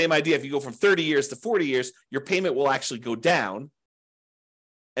do the same idea. If you go from 30 years to 40 years, your payment will actually go down.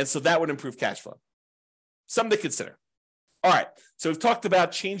 And so that would improve cash flow. Something to consider. All right. So we've talked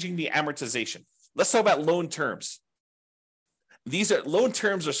about changing the amortization. Let's talk about loan terms. Loan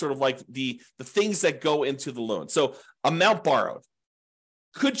terms are sort of like the things that go into the loan. So amount borrowed.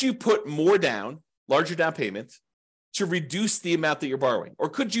 Could you put more down, larger down payment, to reduce the amount that you're borrowing? Or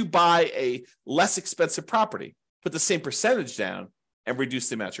could you buy a less expensive property, put the same percentage down, and reduce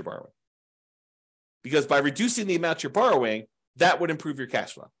the amount you're borrowing? Because by reducing the amount you're borrowing, that would improve your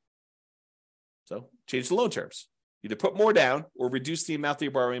cash flow. So change the loan terms. Either put more down or reduce the amount that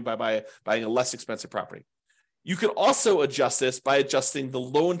you're borrowing by buying a less expensive property. You can also adjust this by adjusting the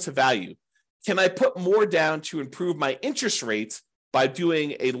loan to value. Can I put more down to improve my interest rates by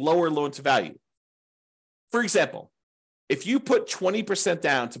doing a lower loan to value? For example, if you put 20%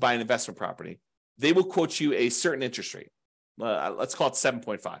 down to buy an investment property, they will quote you a certain interest rate. Let's call it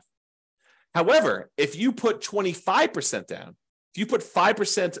 7.5. However, if you put 25% down, if you put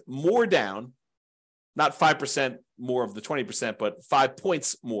 5% more down, not 5% more of the 20%, but 5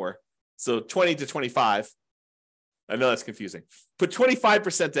 points more. So 20 to 25. I know that's confusing. Put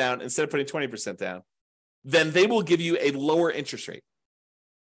 25% down instead of putting 20% down. then they will give you a lower interest rate.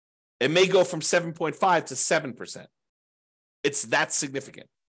 It may go from 7.5 to 7%. It's that significant.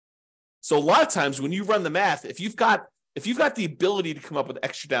 So a lot of times when you run the math, if you've got the ability to come up with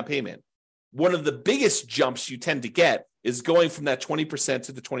extra down payment, one of the biggest jumps you tend to get is going from that 20%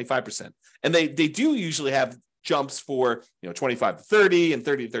 to the 25%. And they do usually have jumps for 25 to 30 and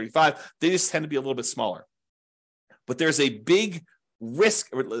 30 to 35. They just tend to be a little bit smaller. But there's a big risk,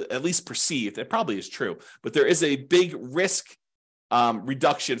 or at least perceived, it probably is true, but there is a big risk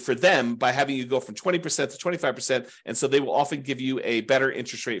reduction for them by having you go from 20% to 25%. And so they will often give you a better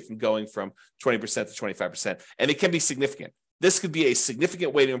interest rate from going from 20% to 25%. And it can be significant. This could be a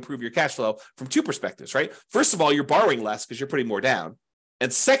significant way to improve your cash flow from two perspectives, right? First of all, you're borrowing less because you're putting more down.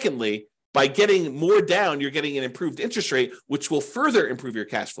 And secondly, by getting more down, you're getting an improved interest rate, which will further improve your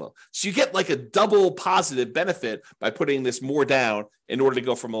cash flow. So you get like a double positive benefit by putting this more down in order to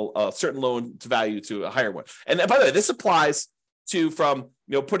go from a certain loan to value to a higher one. And by the way, this applies to from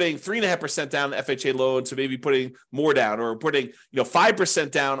putting 3.5% down an FHA loan to maybe putting more down, or putting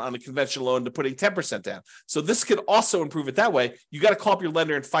 5% down on a conventional loan to putting 10% down. So this could also improve it that way. You got to call up your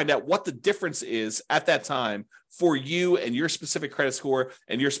lender and find out what the difference is at that time for you and your specific credit score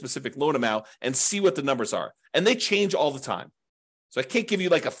and your specific loan amount, and see what the numbers are. And they change all the time. So I can't give you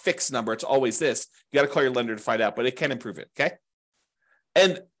like a fixed number. It's always this. You got to call your lender to find out, but it can improve it. Okay.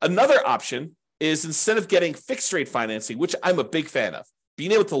 And another option is, instead of getting fixed rate financing, which I'm a big fan of,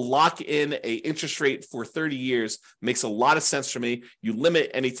 being able to lock in a interest rate for 30 years makes a lot of sense for me. You limit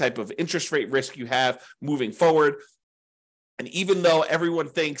any type of interest rate risk you have moving forward. And even though everyone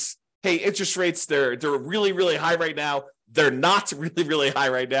thinks, hey, interest rates, they're really, really high right now, they're not really, really high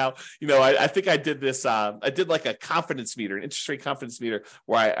right now. I think I did this. I did like a confidence meter, an interest rate confidence meter,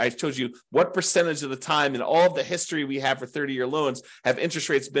 where I showed you what percentage of the time in all of the history we have for 30-year loans have interest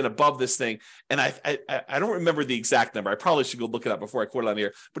rates been above this thing. And I don't remember the exact number. I probably should go look it up before I quote it on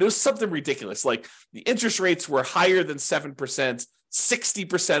here. But it was something ridiculous. Like the interest rates were higher than 7%,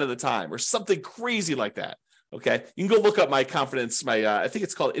 60% of the time, or something crazy like that. Okay, you can go look up my confidence, I think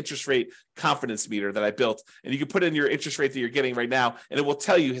it's called interest rate confidence meter that I built, and you can put in your interest rate that you're getting right now, and it will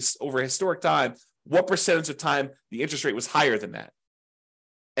tell you over historic time what percentage of time the interest rate was higher than that.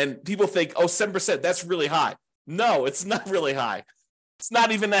 And people think, 7%, that's really high. No, it's not really high. It's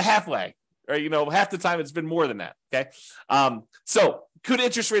not even a halfway, or half the time it's been more than that. Okay, so could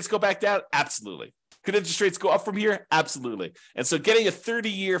interest rates go back down? Absolutely. Could interest rates go up from here? Absolutely. And so getting a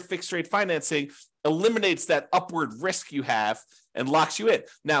 30-year fixed rate financing eliminates that upward risk you have and locks you in.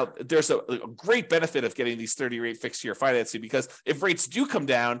 Now, there's a great benefit of getting these 30-year fixed year financing, because if rates do come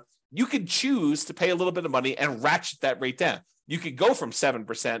down, you can choose to pay a little bit of money and ratchet that rate down. You could go from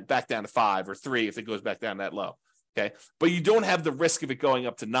 7% back down to 5 or 3 if it goes back down that low. Okay. But you don't have the risk of it going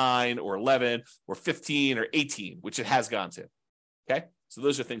up to 9 or 11 or 15 or 18, which it has gone to. Okay. So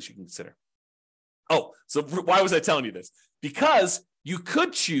those are things you can consider. So why was I telling you this? Because you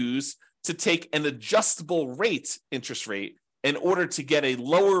could choose to take an adjustable rate interest rate in order to get a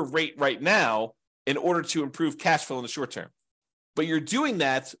lower rate right now in order to improve cash flow in the short term. But you're doing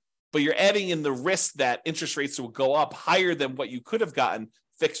that, but you're adding in the risk that interest rates will go up higher than what you could have gotten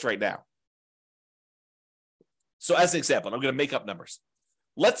fixed right now. So as an example, I'm going to make up numbers.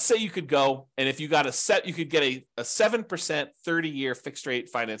 Let's say you could go, and if you got you could get a 7% 30-year fixed rate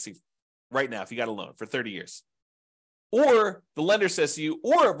financing right now if you got a loan for 30 years. Or the lender says to you,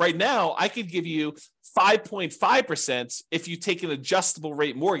 or right now, I could give you 5.5% if you take an adjustable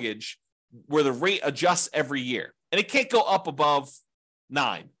rate mortgage where the rate adjusts every year. And it can't go up above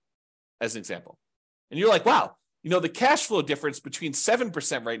 9, as an example. And you're like, wow, the cash flow difference between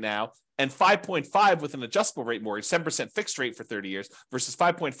 7% right now and 5.5 with an adjustable rate mortgage, 7% fixed rate for 30 years versus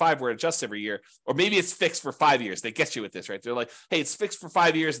 5.5 where it adjusts every year, or maybe it's fixed for 5 years. They get you with this, right? They're like, hey, it's fixed for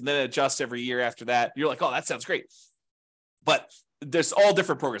 5 years and then it adjusts every year after that. You're like, oh, that sounds great. But there's all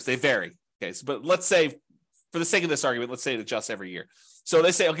different programs. They vary. Okay. So, but let's say, for the sake of this argument, let's say it adjusts every year. So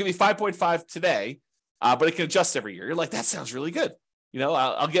they say, I'll give you 5.5 today, but it can adjust every year. You're like, that sounds really good.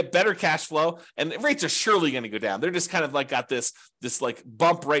 I'll get better cash flow, and rates are surely going to go down. They're just kind of like got this like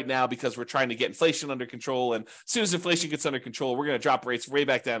bump right now because we're trying to get inflation under control. And as soon as inflation gets under control, we're going to drop rates way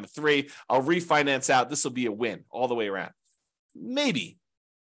back down to 3. I'll refinance out. This will be a win all the way around. Maybe.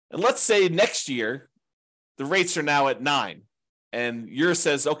 And let's say next year, the rates are now at 9, and yours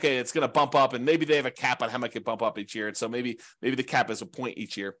says, okay, it's going to bump up, and maybe they have a cap on how much it can bump up each year. And so maybe the cap is a point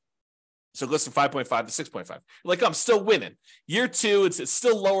each year. So it goes from 5.5 to 6.5. You're like, I'm still winning. Year 2, it's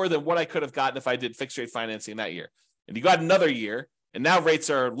still lower than what I could have gotten if I did fixed rate financing that year. And you got another year, and now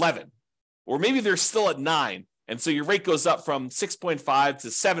rates are 11. Or maybe they're still at 9. And so your rate goes up from 6.5 to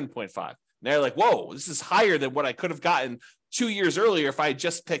 7.5. And they're like, whoa, this is higher than what I could have gotten 2 years earlier if I had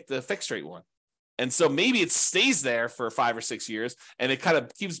just picked the fixed rate one. And so maybe it stays there for 5 or 6 years, and it kind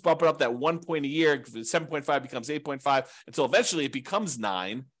of keeps bumping up that 1 point a year. 7.5 becomes 8.5 until eventually it becomes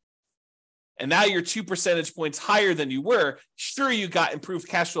 9. And now you're 2 percentage points higher than you were. Sure, you got improved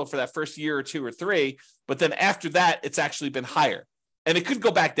cash flow for that first year or 2 or 3, but then after that, it's actually been higher. And it could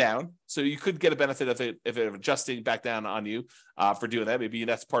go back down. So you could get a benefit of it if it adjusting back down on you for doing that. Maybe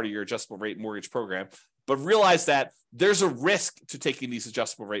that's part of your adjustable rate mortgage program. But realize that there's a risk to taking these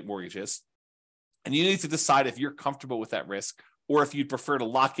adjustable rate mortgages. And you need to decide if you're comfortable with that risk or if you'd prefer to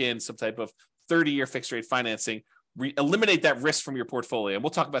lock in some type of 30-year fixed rate financing, eliminate that risk from your portfolio. And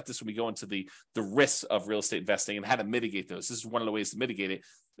we'll talk about this when we go into the risks of real estate investing and how to mitigate those. This is one of the ways to mitigate it.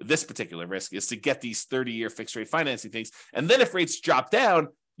 This particular risk is to get these 30-year fixed rate financing things. And then if rates drop down,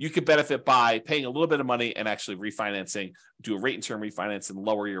 you could benefit by paying a little bit of money and actually refinancing, do a rate and term refinance and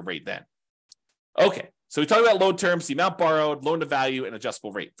lower your rate then. Okay, so we talked about loan terms, the amount borrowed, loan to value, and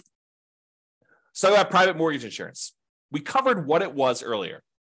adjustable rate. So about private mortgage insurance. We covered what it was earlier,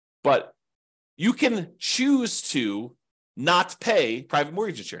 but you can choose to not pay private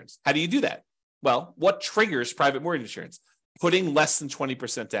mortgage insurance. How do you do that? Well, what triggers private mortgage insurance? Putting less than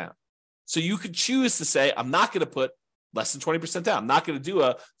 20% down. So you could choose to say, I'm not going to put less than 20% down. I'm not going to do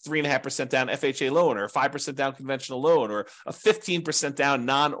a 3.5% down FHA loan or a 5% down conventional loan or a 15% down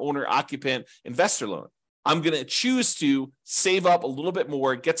non-owner occupant investor loan. I'm going to choose to save up a little bit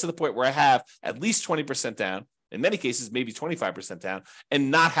more, get to the point where I have at least 20% down, in many cases, maybe 25% down, and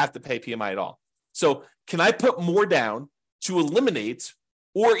not have to pay PMI at all. So can I put more down to eliminate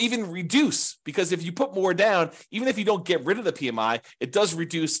or even reduce? Because if you put more down, even if you don't get rid of the PMI, it does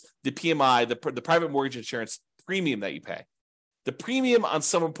reduce the PMI, the private mortgage insurance premium that you pay. The premium on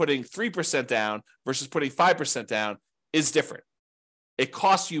someone putting 3% down versus putting 5% down is different. It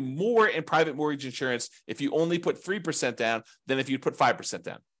costs you more in private mortgage insurance if you only put 3% down than if you put 5%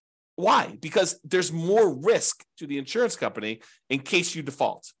 down. Why? Because there's more risk to the insurance company in case you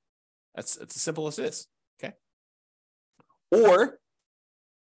default. It's as simple as this, okay? Or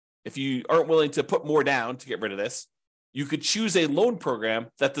if you aren't willing to put more down to get rid of this, you could choose a loan program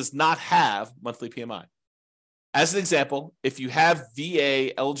that does not have monthly PMI. As an example, if you have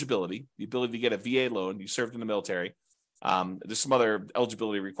VA eligibility, the ability to get a VA loan, you served in the military, there's some other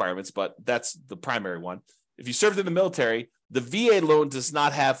eligibility requirements, but that's the primary one. If you served in the military, the VA loan does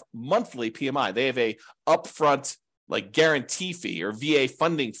not have monthly PMI. They have a upfront like guarantee fee or VA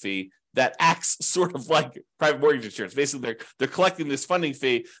funding fee that acts sort of like private mortgage insurance. Basically, they're collecting this funding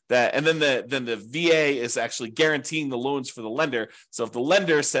fee and then the VA is actually guaranteeing the loans for the lender. So if the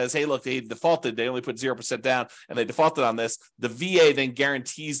lender says, hey, look, they defaulted, they only put 0% down and they defaulted on this, the VA then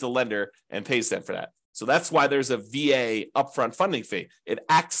guarantees the lender and pays them for that. So that's why there's a VA upfront funding fee. It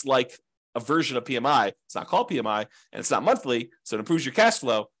acts like a version of PMI. It's not called PMI and it's not monthly, so it improves your cash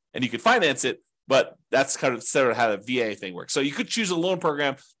flow and you can finance it, but that's kind of sort of how the VA thing works. So you could choose a loan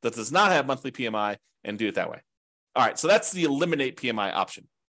program that does not have monthly PMI and do it that way. All right, so that's the eliminate PMI option.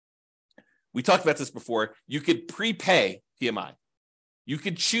 We talked about this before. You could prepay PMI. You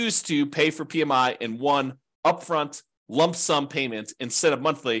could choose to pay for PMI in one upfront lump sum payment instead of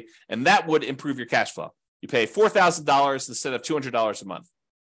monthly, and that would improve your cash flow. You pay $4,000 instead of $200 a month.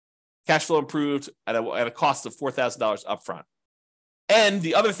 Cash flow improved at a cost of $4,000 upfront. And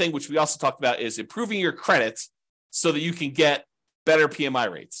the other thing, which we also talked about, is improving your credit so that you can get better PMI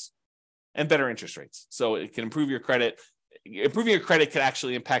rates and better interest rates. So it can improve your credit. Improving your credit can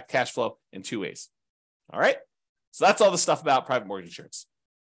actually impact cash flow in 2 ways. All right. So that's all the stuff about private mortgage insurance.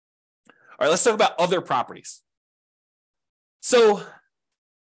 All right, let's talk about other properties. So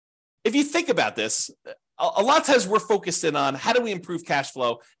if you think about this, a lot of times we're focused in on how do we improve cash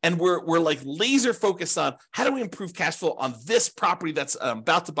flow, and we're like laser focused on how do we improve cash flow on this property that's I'm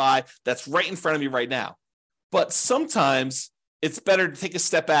about to buy, that's right in front of me right now. But sometimes it's better to take a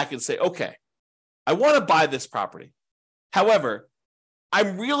step back and say, okay, I want to buy this property. However,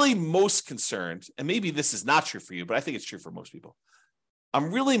 I'm really most concerned, and maybe this is not true for you, but I think it's true for most people.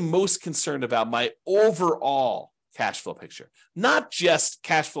 I'm really most concerned about my overall cash flow picture, not just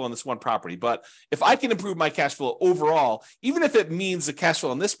cash flow on this one property, but if I can improve my cash flow overall, even if it means the cash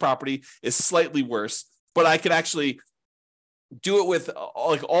flow on this property is slightly worse, but I can actually do it with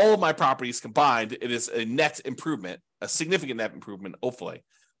like all of my properties combined, it is a net improvement, a significant net improvement, hopefully,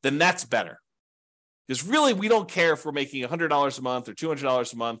 then that's better. Because really, we don't care if we're making $100 a month or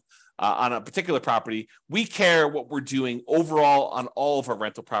 $200 a month on a particular property. We care what we're doing overall on all of our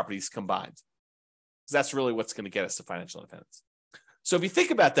rental properties combined. That's really what's going to get us to financial independence. So if you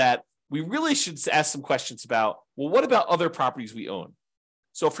think about that, we really should ask some questions about, well, what about other properties we own?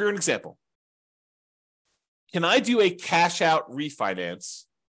 So for an example, can I do a cash out refinance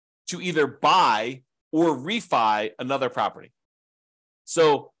to either buy or refi another property?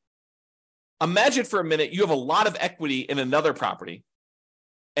 So imagine for a minute, you have a lot of equity in another property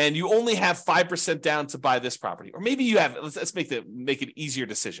and you only have 5% down to buy this property. Or maybe you have, let's make it easier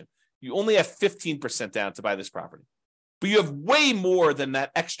decision. You only have 15% down to buy this property, but you have way more than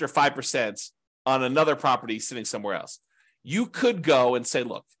that extra 5% on another property sitting somewhere else. You could go and say,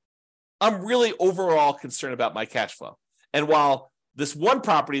 look, I'm really overall concerned about my cash flow. And while this one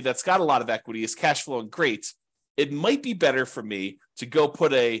property that's got a lot of equity is cash flowing great, it might be better for me to go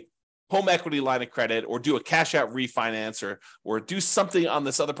put a home equity line of credit or do a cash out refinance or do something on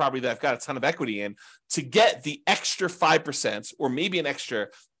this other property that I've got a ton of equity in to get the extra 5% or maybe an extra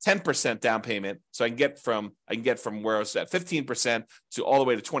 10% down payment. So I can get from where I was at 15% to all the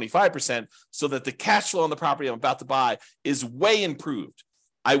way to 25% so that the cash flow on the property I'm about to buy is way improved.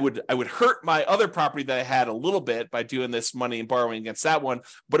 I would hurt my other property that I had a little bit by doing this money and borrowing against that one,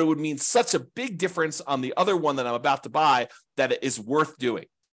 but it would mean such a big difference on the other one that I'm about to buy that it is worth doing.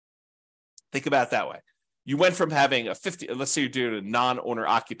 Think about it that way. You went from having let's say you're doing a non-owner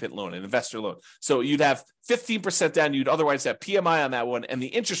occupant loan, an investor loan. So you'd have 15% down, you'd otherwise have PMI on that one, and the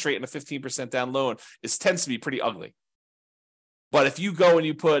interest rate in a 15% down loan tends to be pretty ugly. But if you go and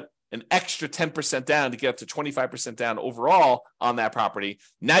you put an extra 10% down to get up to 25% down overall on that property,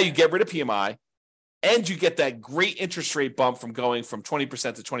 now you get rid of PMI and you get that great interest rate bump from going from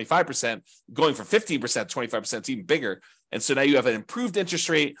 20% to 25%, going from 15% to 25% is even bigger. And so now you have an improved interest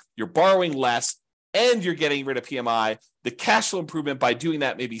rate, you're borrowing less, and you're getting rid of PMI. The cash flow improvement by doing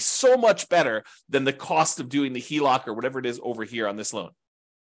that may be so much better than the cost of doing the HELOC or whatever it is over here on this loan.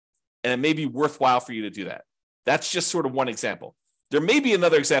 And it may be worthwhile for you to do that. That's just sort of one example. There may be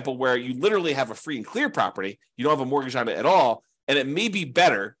another example where you literally have a free and clear property. You don't have a mortgage on it at all. And it may be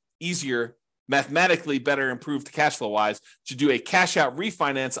better, easier, mathematically better, improved cash flow wise to do a cash out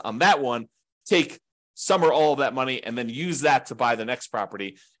refinance on that one, take some or all of that money, and then use that to buy the next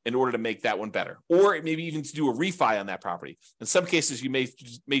property in order to make that one better. Or maybe even to do a refi on that property. In some cases, you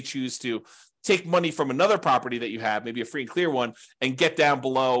may choose to take money from another property that you have, maybe a free and clear one, and get down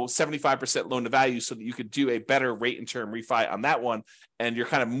below 75% loan to value so that you could do a better rate and term refi on that one. And you're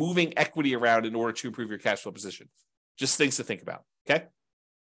kind of moving equity around in order to improve your cash flow position. Just things to think about, okay?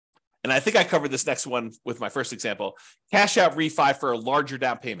 And I think I covered this next one with my first example, cash out refi for a larger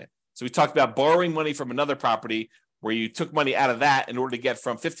down payment. So we talked about borrowing money from another property where you took money out of that in order to get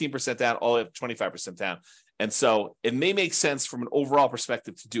from 15% down all the way up to 25% down. And so it may make sense from an overall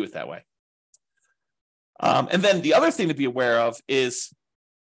perspective to do it that way. And then the other thing to be aware of is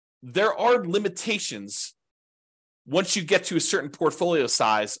there are limitations once you get to a certain portfolio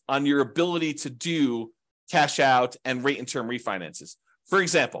size on your ability to do cash out and rate and term refinances. For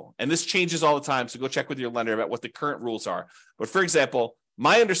example, and this changes all the time, so go check with your lender about what the current rules are. But for example,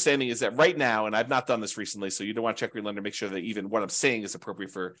 my understanding is that right now, and I've not done this recently, so you don't want to check with your lender, make sure that even what I'm saying is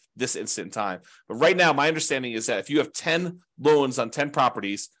appropriate for this instant in time. But right now, my understanding is that if you have 10 loans on 10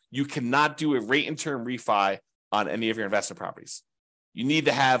 properties, you cannot do a rate and term refi on any of your investment properties. You need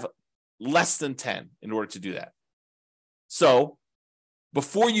to have less than 10 in order to do that. So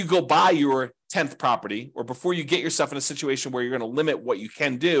before you go buy your 10th property, or before you get yourself in a situation where you're going to limit what you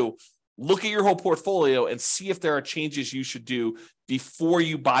can do, look at your whole portfolio and see if there are changes you should do before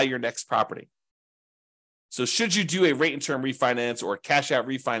you buy your next property. So should you do a rate and term refinance or a cash out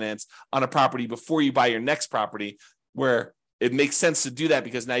refinance on a property before you buy your next property, where it makes sense to do that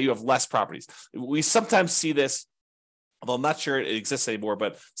because now you have less properties? We sometimes see this, although I'm not sure it exists anymore,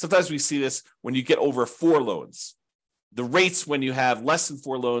 but sometimes we see this when you get over 4 loans. The rates when you have less than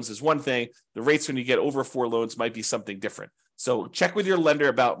 4 loans is one thing. The rates when you get over 4 loans might be something different. So check with your lender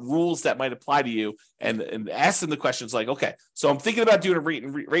about rules that might apply to you and ask them the questions like, okay, so I'm thinking about doing a rate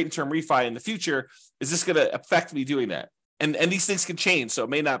and term refi in the future. Is this going to affect me doing that? And these things can change. So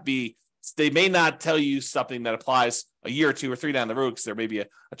they may not tell you something that applies a year or 2 or 3 down the road because there may be a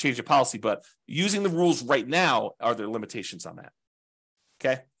change of policy, but using the rules right now, are there limitations on that?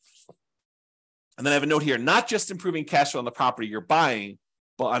 Okay. And then I have a note here, not just improving cash flow on the property you're buying,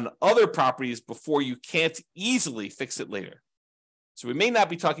 but on other properties before you can't easily fix it later. So we may not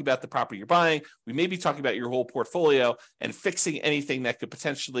be talking about the property you're buying. We may be talking about your whole portfolio and fixing anything that could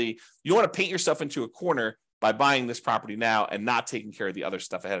potentially, you don't want to paint yourself into a corner by buying this property now and not taking care of the other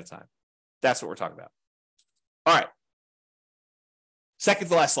stuff ahead of time. That's what we're talking about. All right. Second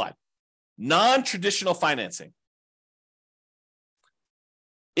to last slide, non-traditional financing.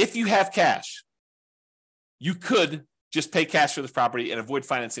 If you have cash, you could just pay cash for this property and avoid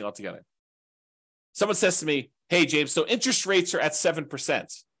financing altogether. Someone says to me, hey, James, so interest rates are at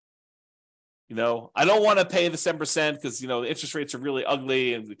 7%. I don't want to pay the 7% because, the interest rates are really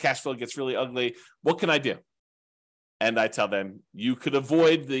ugly and the cash flow gets really ugly. What can I do? And I tell them, you could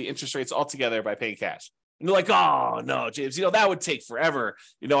avoid the interest rates altogether by paying cash. And they're like, oh, no, James, that would take forever.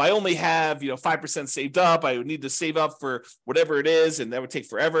 I only have, 5% saved up. I would need to save up for whatever it is. And that would take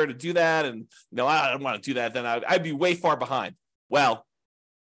forever to do that. And, I don't want to do that. Then I'd be way far behind. Well,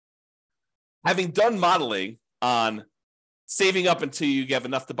 having done modeling on saving up until you have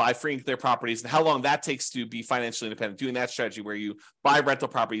enough to buy free and clear properties and how long that takes to be financially independent, doing that strategy where you buy rental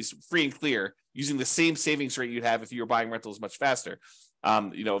properties free and clear using the same savings rate you'd have if you were buying rentals much faster,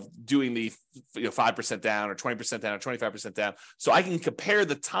 doing the 5% down or 20% down or 25% down. So I can compare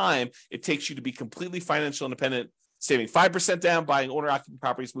the time it takes you to be completely financial independent, saving 5% down, buying owner-occupied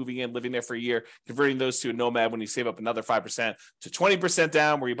properties, moving in, living there for a year, converting those to a nomad when you save up another 5%, to 20%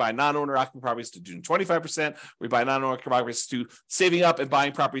 down, where you buy non-owner-occupied properties, to doing 25%, where you buy non-owner-occupied properties, to saving up and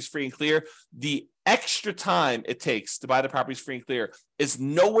buying properties free and clear. The extra time it takes to buy the properties free and clear is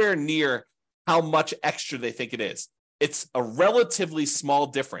nowhere near how much extra they think it is. It's a relatively small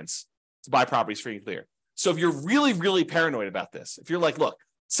difference to buy properties free and clear. So if you're really, really paranoid about this, if you're like, look,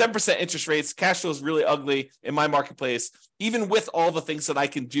 7% interest rates, cash flow is really ugly in my marketplace, even with all the things that I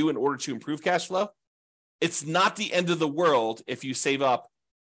can do in order to improve cash flow, it's not the end of the world if you save up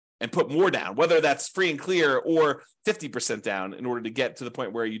and put more down, whether that's free and clear or 50% down in order to get to the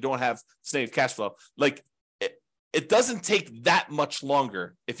point where you don't have negative cash flow. Like it doesn't take that much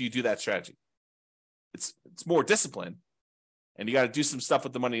longer if you do that strategy. It's more discipline, and you got to do some stuff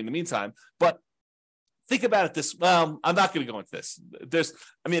with the money in the meantime. But think about it this. Well, I'm not going to go into this.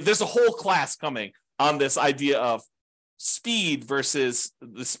 There's a whole class coming on this idea of speed versus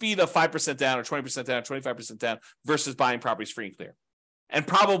the speed of 5% down or 20% down, 25% down versus buying properties free and clear. And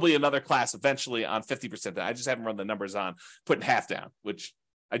probably another class eventually on 50% down. I just haven't run the numbers on putting half down, which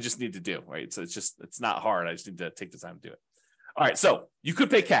I just need to do, right? So it's not hard. I just need to take the time to do it. All right. So you could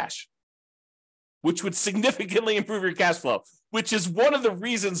pay cash, which would significantly improve your cash flow, which is one of the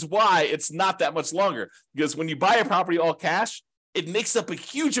reasons why it's not that much longer. Because when you buy a property all cash, it makes up a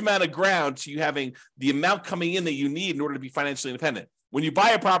huge amount of ground to you having the amount coming in that you need in order to be financially independent. When you buy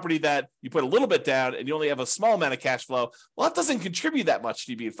a property that you put a little bit down and you only have a small amount of cash flow, well, it doesn't contribute that much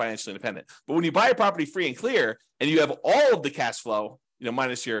to you being financially independent. But when you buy a property free and clear and you have all of the cash flow,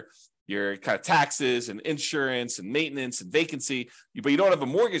 minus your kind of taxes and insurance and maintenance and vacancy, but you don't have a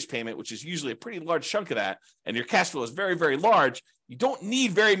mortgage payment, which is usually a pretty large chunk of that, and your cash flow is very, very large, you don't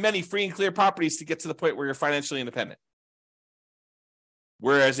need very many free and clear properties to get to the point where you're financially independent.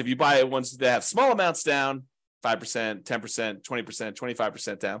 Whereas if you buy ones that have small amounts down, 5%, 10%, 20%,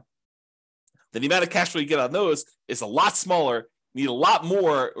 25% down, then the amount of cash flow you get on those is a lot smaller. You need a lot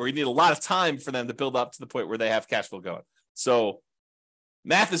more, or you need a lot of time for them to build up to the point where they have cash flow going. So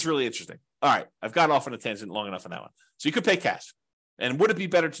math is really interesting. All right, I've gotten off on a tangent long enough on that one. So you could pay cash. And would it be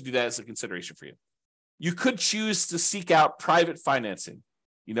better to do that as a consideration for you? You could choose to seek out private financing.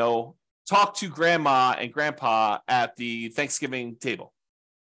 Talk to grandma and grandpa at the Thanksgiving table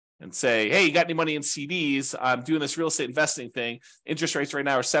and say, hey, you got any money in CDs? I'm doing this real estate investing thing. Interest rates right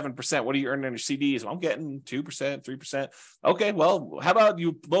now are 7%. What are you earning on your CDs? Well, I'm getting 2%, 3%. Okay, well, how about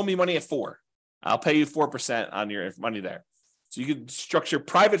you loan me money at 4%? I'll pay you 4% on your money there. So you can structure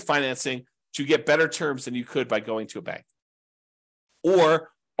private financing to get better terms than you could by going to a bank.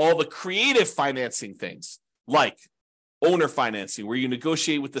 Or all the creative financing things like owner financing, where you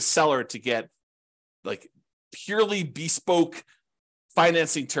negotiate with the seller to get like purely bespoke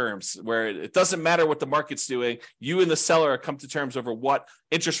financing terms, where it doesn't matter what the market's doing. You and the seller come to terms over what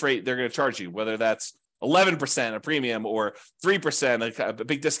interest rate they're going to charge you, whether that's 11% a premium or 3%, a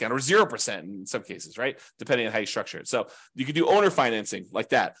big discount, or 0% in some cases, right? Depending on how you structure it. So you could do owner financing like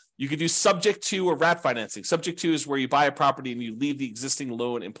that. You could do subject to or wrap financing. Subject to is where you buy a property and you leave the existing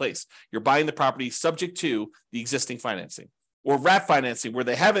loan in place. You're buying the property subject to the existing financing. Or wrap financing, where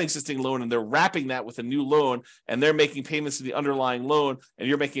they have an existing loan and they're wrapping that with a new loan and they're making payments to the underlying loan and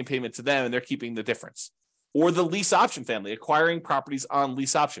you're making a payment to them and they're keeping the difference. Or the lease option family, acquiring properties on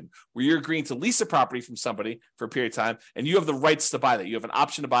lease option, where you're agreeing to lease a property from somebody for a period of time, and you have the rights to buy that. You have an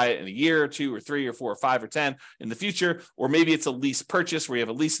option to buy it in a year or 2 or 3 or 4 or 5 or 10 in the future. Or maybe it's a lease purchase where you have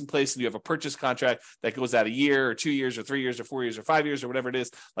a lease in place and you have a purchase contract that goes out a year or 2 years or 3 years or 4 years or 5 years or whatever it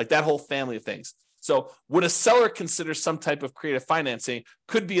is, like that whole family of things. So would a seller consider some type of creative financing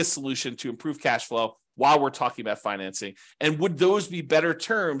could be a solution to improve cash flow while we're talking about financing? And would those be better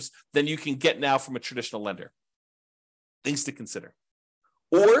terms than you can get now from a traditional lender? Things to consider.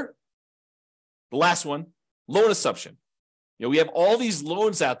 Or the last one, loan assumption. We have all these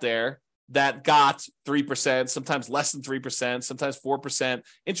loans out there that got 3%, sometimes less than 3%, sometimes 4%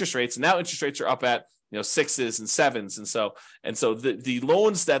 interest rates. And now interest rates are up at 6s and 7s. And so the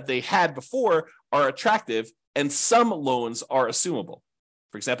loans that they had before are attractive, and some loans are assumable.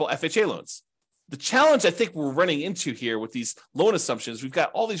 For example, FHA loans. The challenge I think we're running into here with these loan assumptions, we've got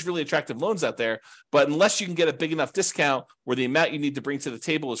all these really attractive loans out there, but unless you can get a big enough discount where the amount you need to bring to the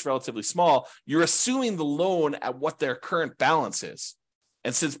table is relatively small, you're assuming the loan at what their current balance is.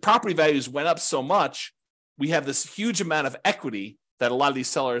 And since property values went up so much, we have this huge amount of equity that a lot of these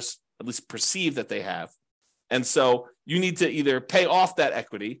sellers at least perceive that they have. And so you need to either pay off that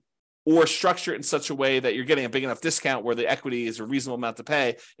equity or structure it in such a way that you're getting a big enough discount where the equity is a reasonable amount to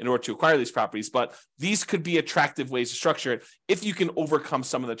pay in order to acquire these properties. But these could be attractive ways to structure it if you can overcome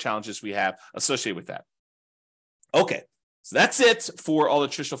some of the challenges we have associated with that. Okay, so that's it for all the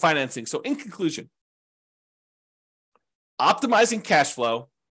traditional financing. So in conclusion, optimizing cash flow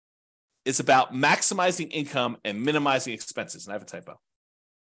is about maximizing income and minimizing expenses. And I have a typo.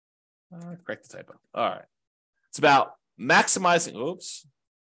 Correct the typo. All right. It's about maximizing,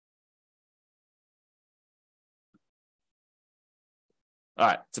 All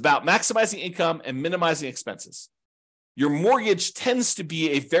right. It's about maximizing income and minimizing expenses. Your mortgage tends to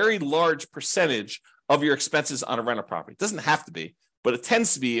be a very large percentage of your expenses on a rental property. It doesn't have to be, but it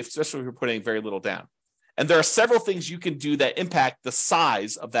tends to be, especially if you're putting very little down. And there are several things you can do that impact the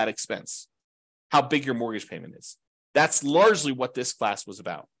size of that expense, how big your mortgage payment is. That's largely what this class was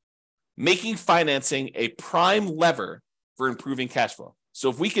about. Making financing a prime lever for improving cash flow. So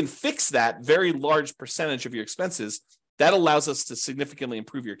if we can fix that very large percentage of your expenses, that allows us to significantly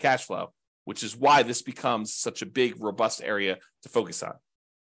improve your cash flow, which is why this becomes such a big, robust area to focus on.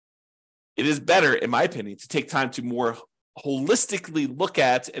 It is better, in my opinion, to take time to more holistically look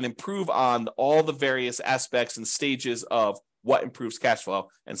at and improve on all the various aspects and stages of what improves cash flow.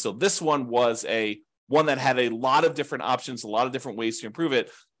 And so this one was one that had a lot of different options, a lot of different ways to improve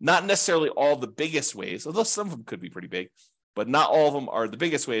it. Not necessarily all the biggest ways, although some of them could be pretty big, but not all of them are the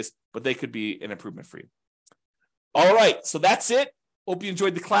biggest ways, but they could be an improvement for you. All right, so that's it. Hope you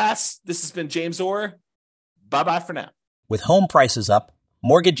enjoyed the class. This has been James Orr. Bye-bye for now. With home prices up,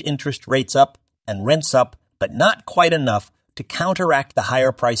 mortgage interest rates up, and rents up, but not quite enough to counteract the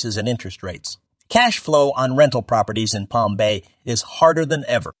higher prices and interest rates, cash flow on rental properties in Palm Bay is harder than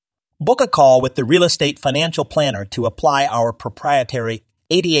ever. Book a call with the Real Estate Financial Planner to apply our proprietary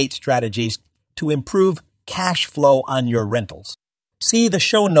 88 strategies to improve cash flow on your rentals. See the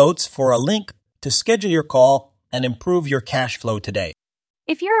show notes for a link to schedule your call and improve your cash flow today.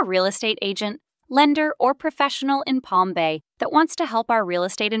 If you're a real estate agent, lender, or professional in Palm Bay that wants to help our real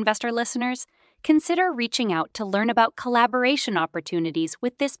estate investor listeners, consider reaching out to learn about collaboration opportunities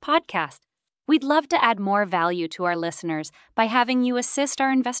with this podcast. We'd love to add more value to our listeners by having you assist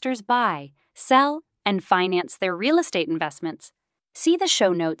our investors buy, sell, and finance their real estate investments. See the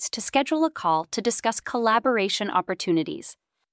show notes to schedule a call to discuss collaboration opportunities.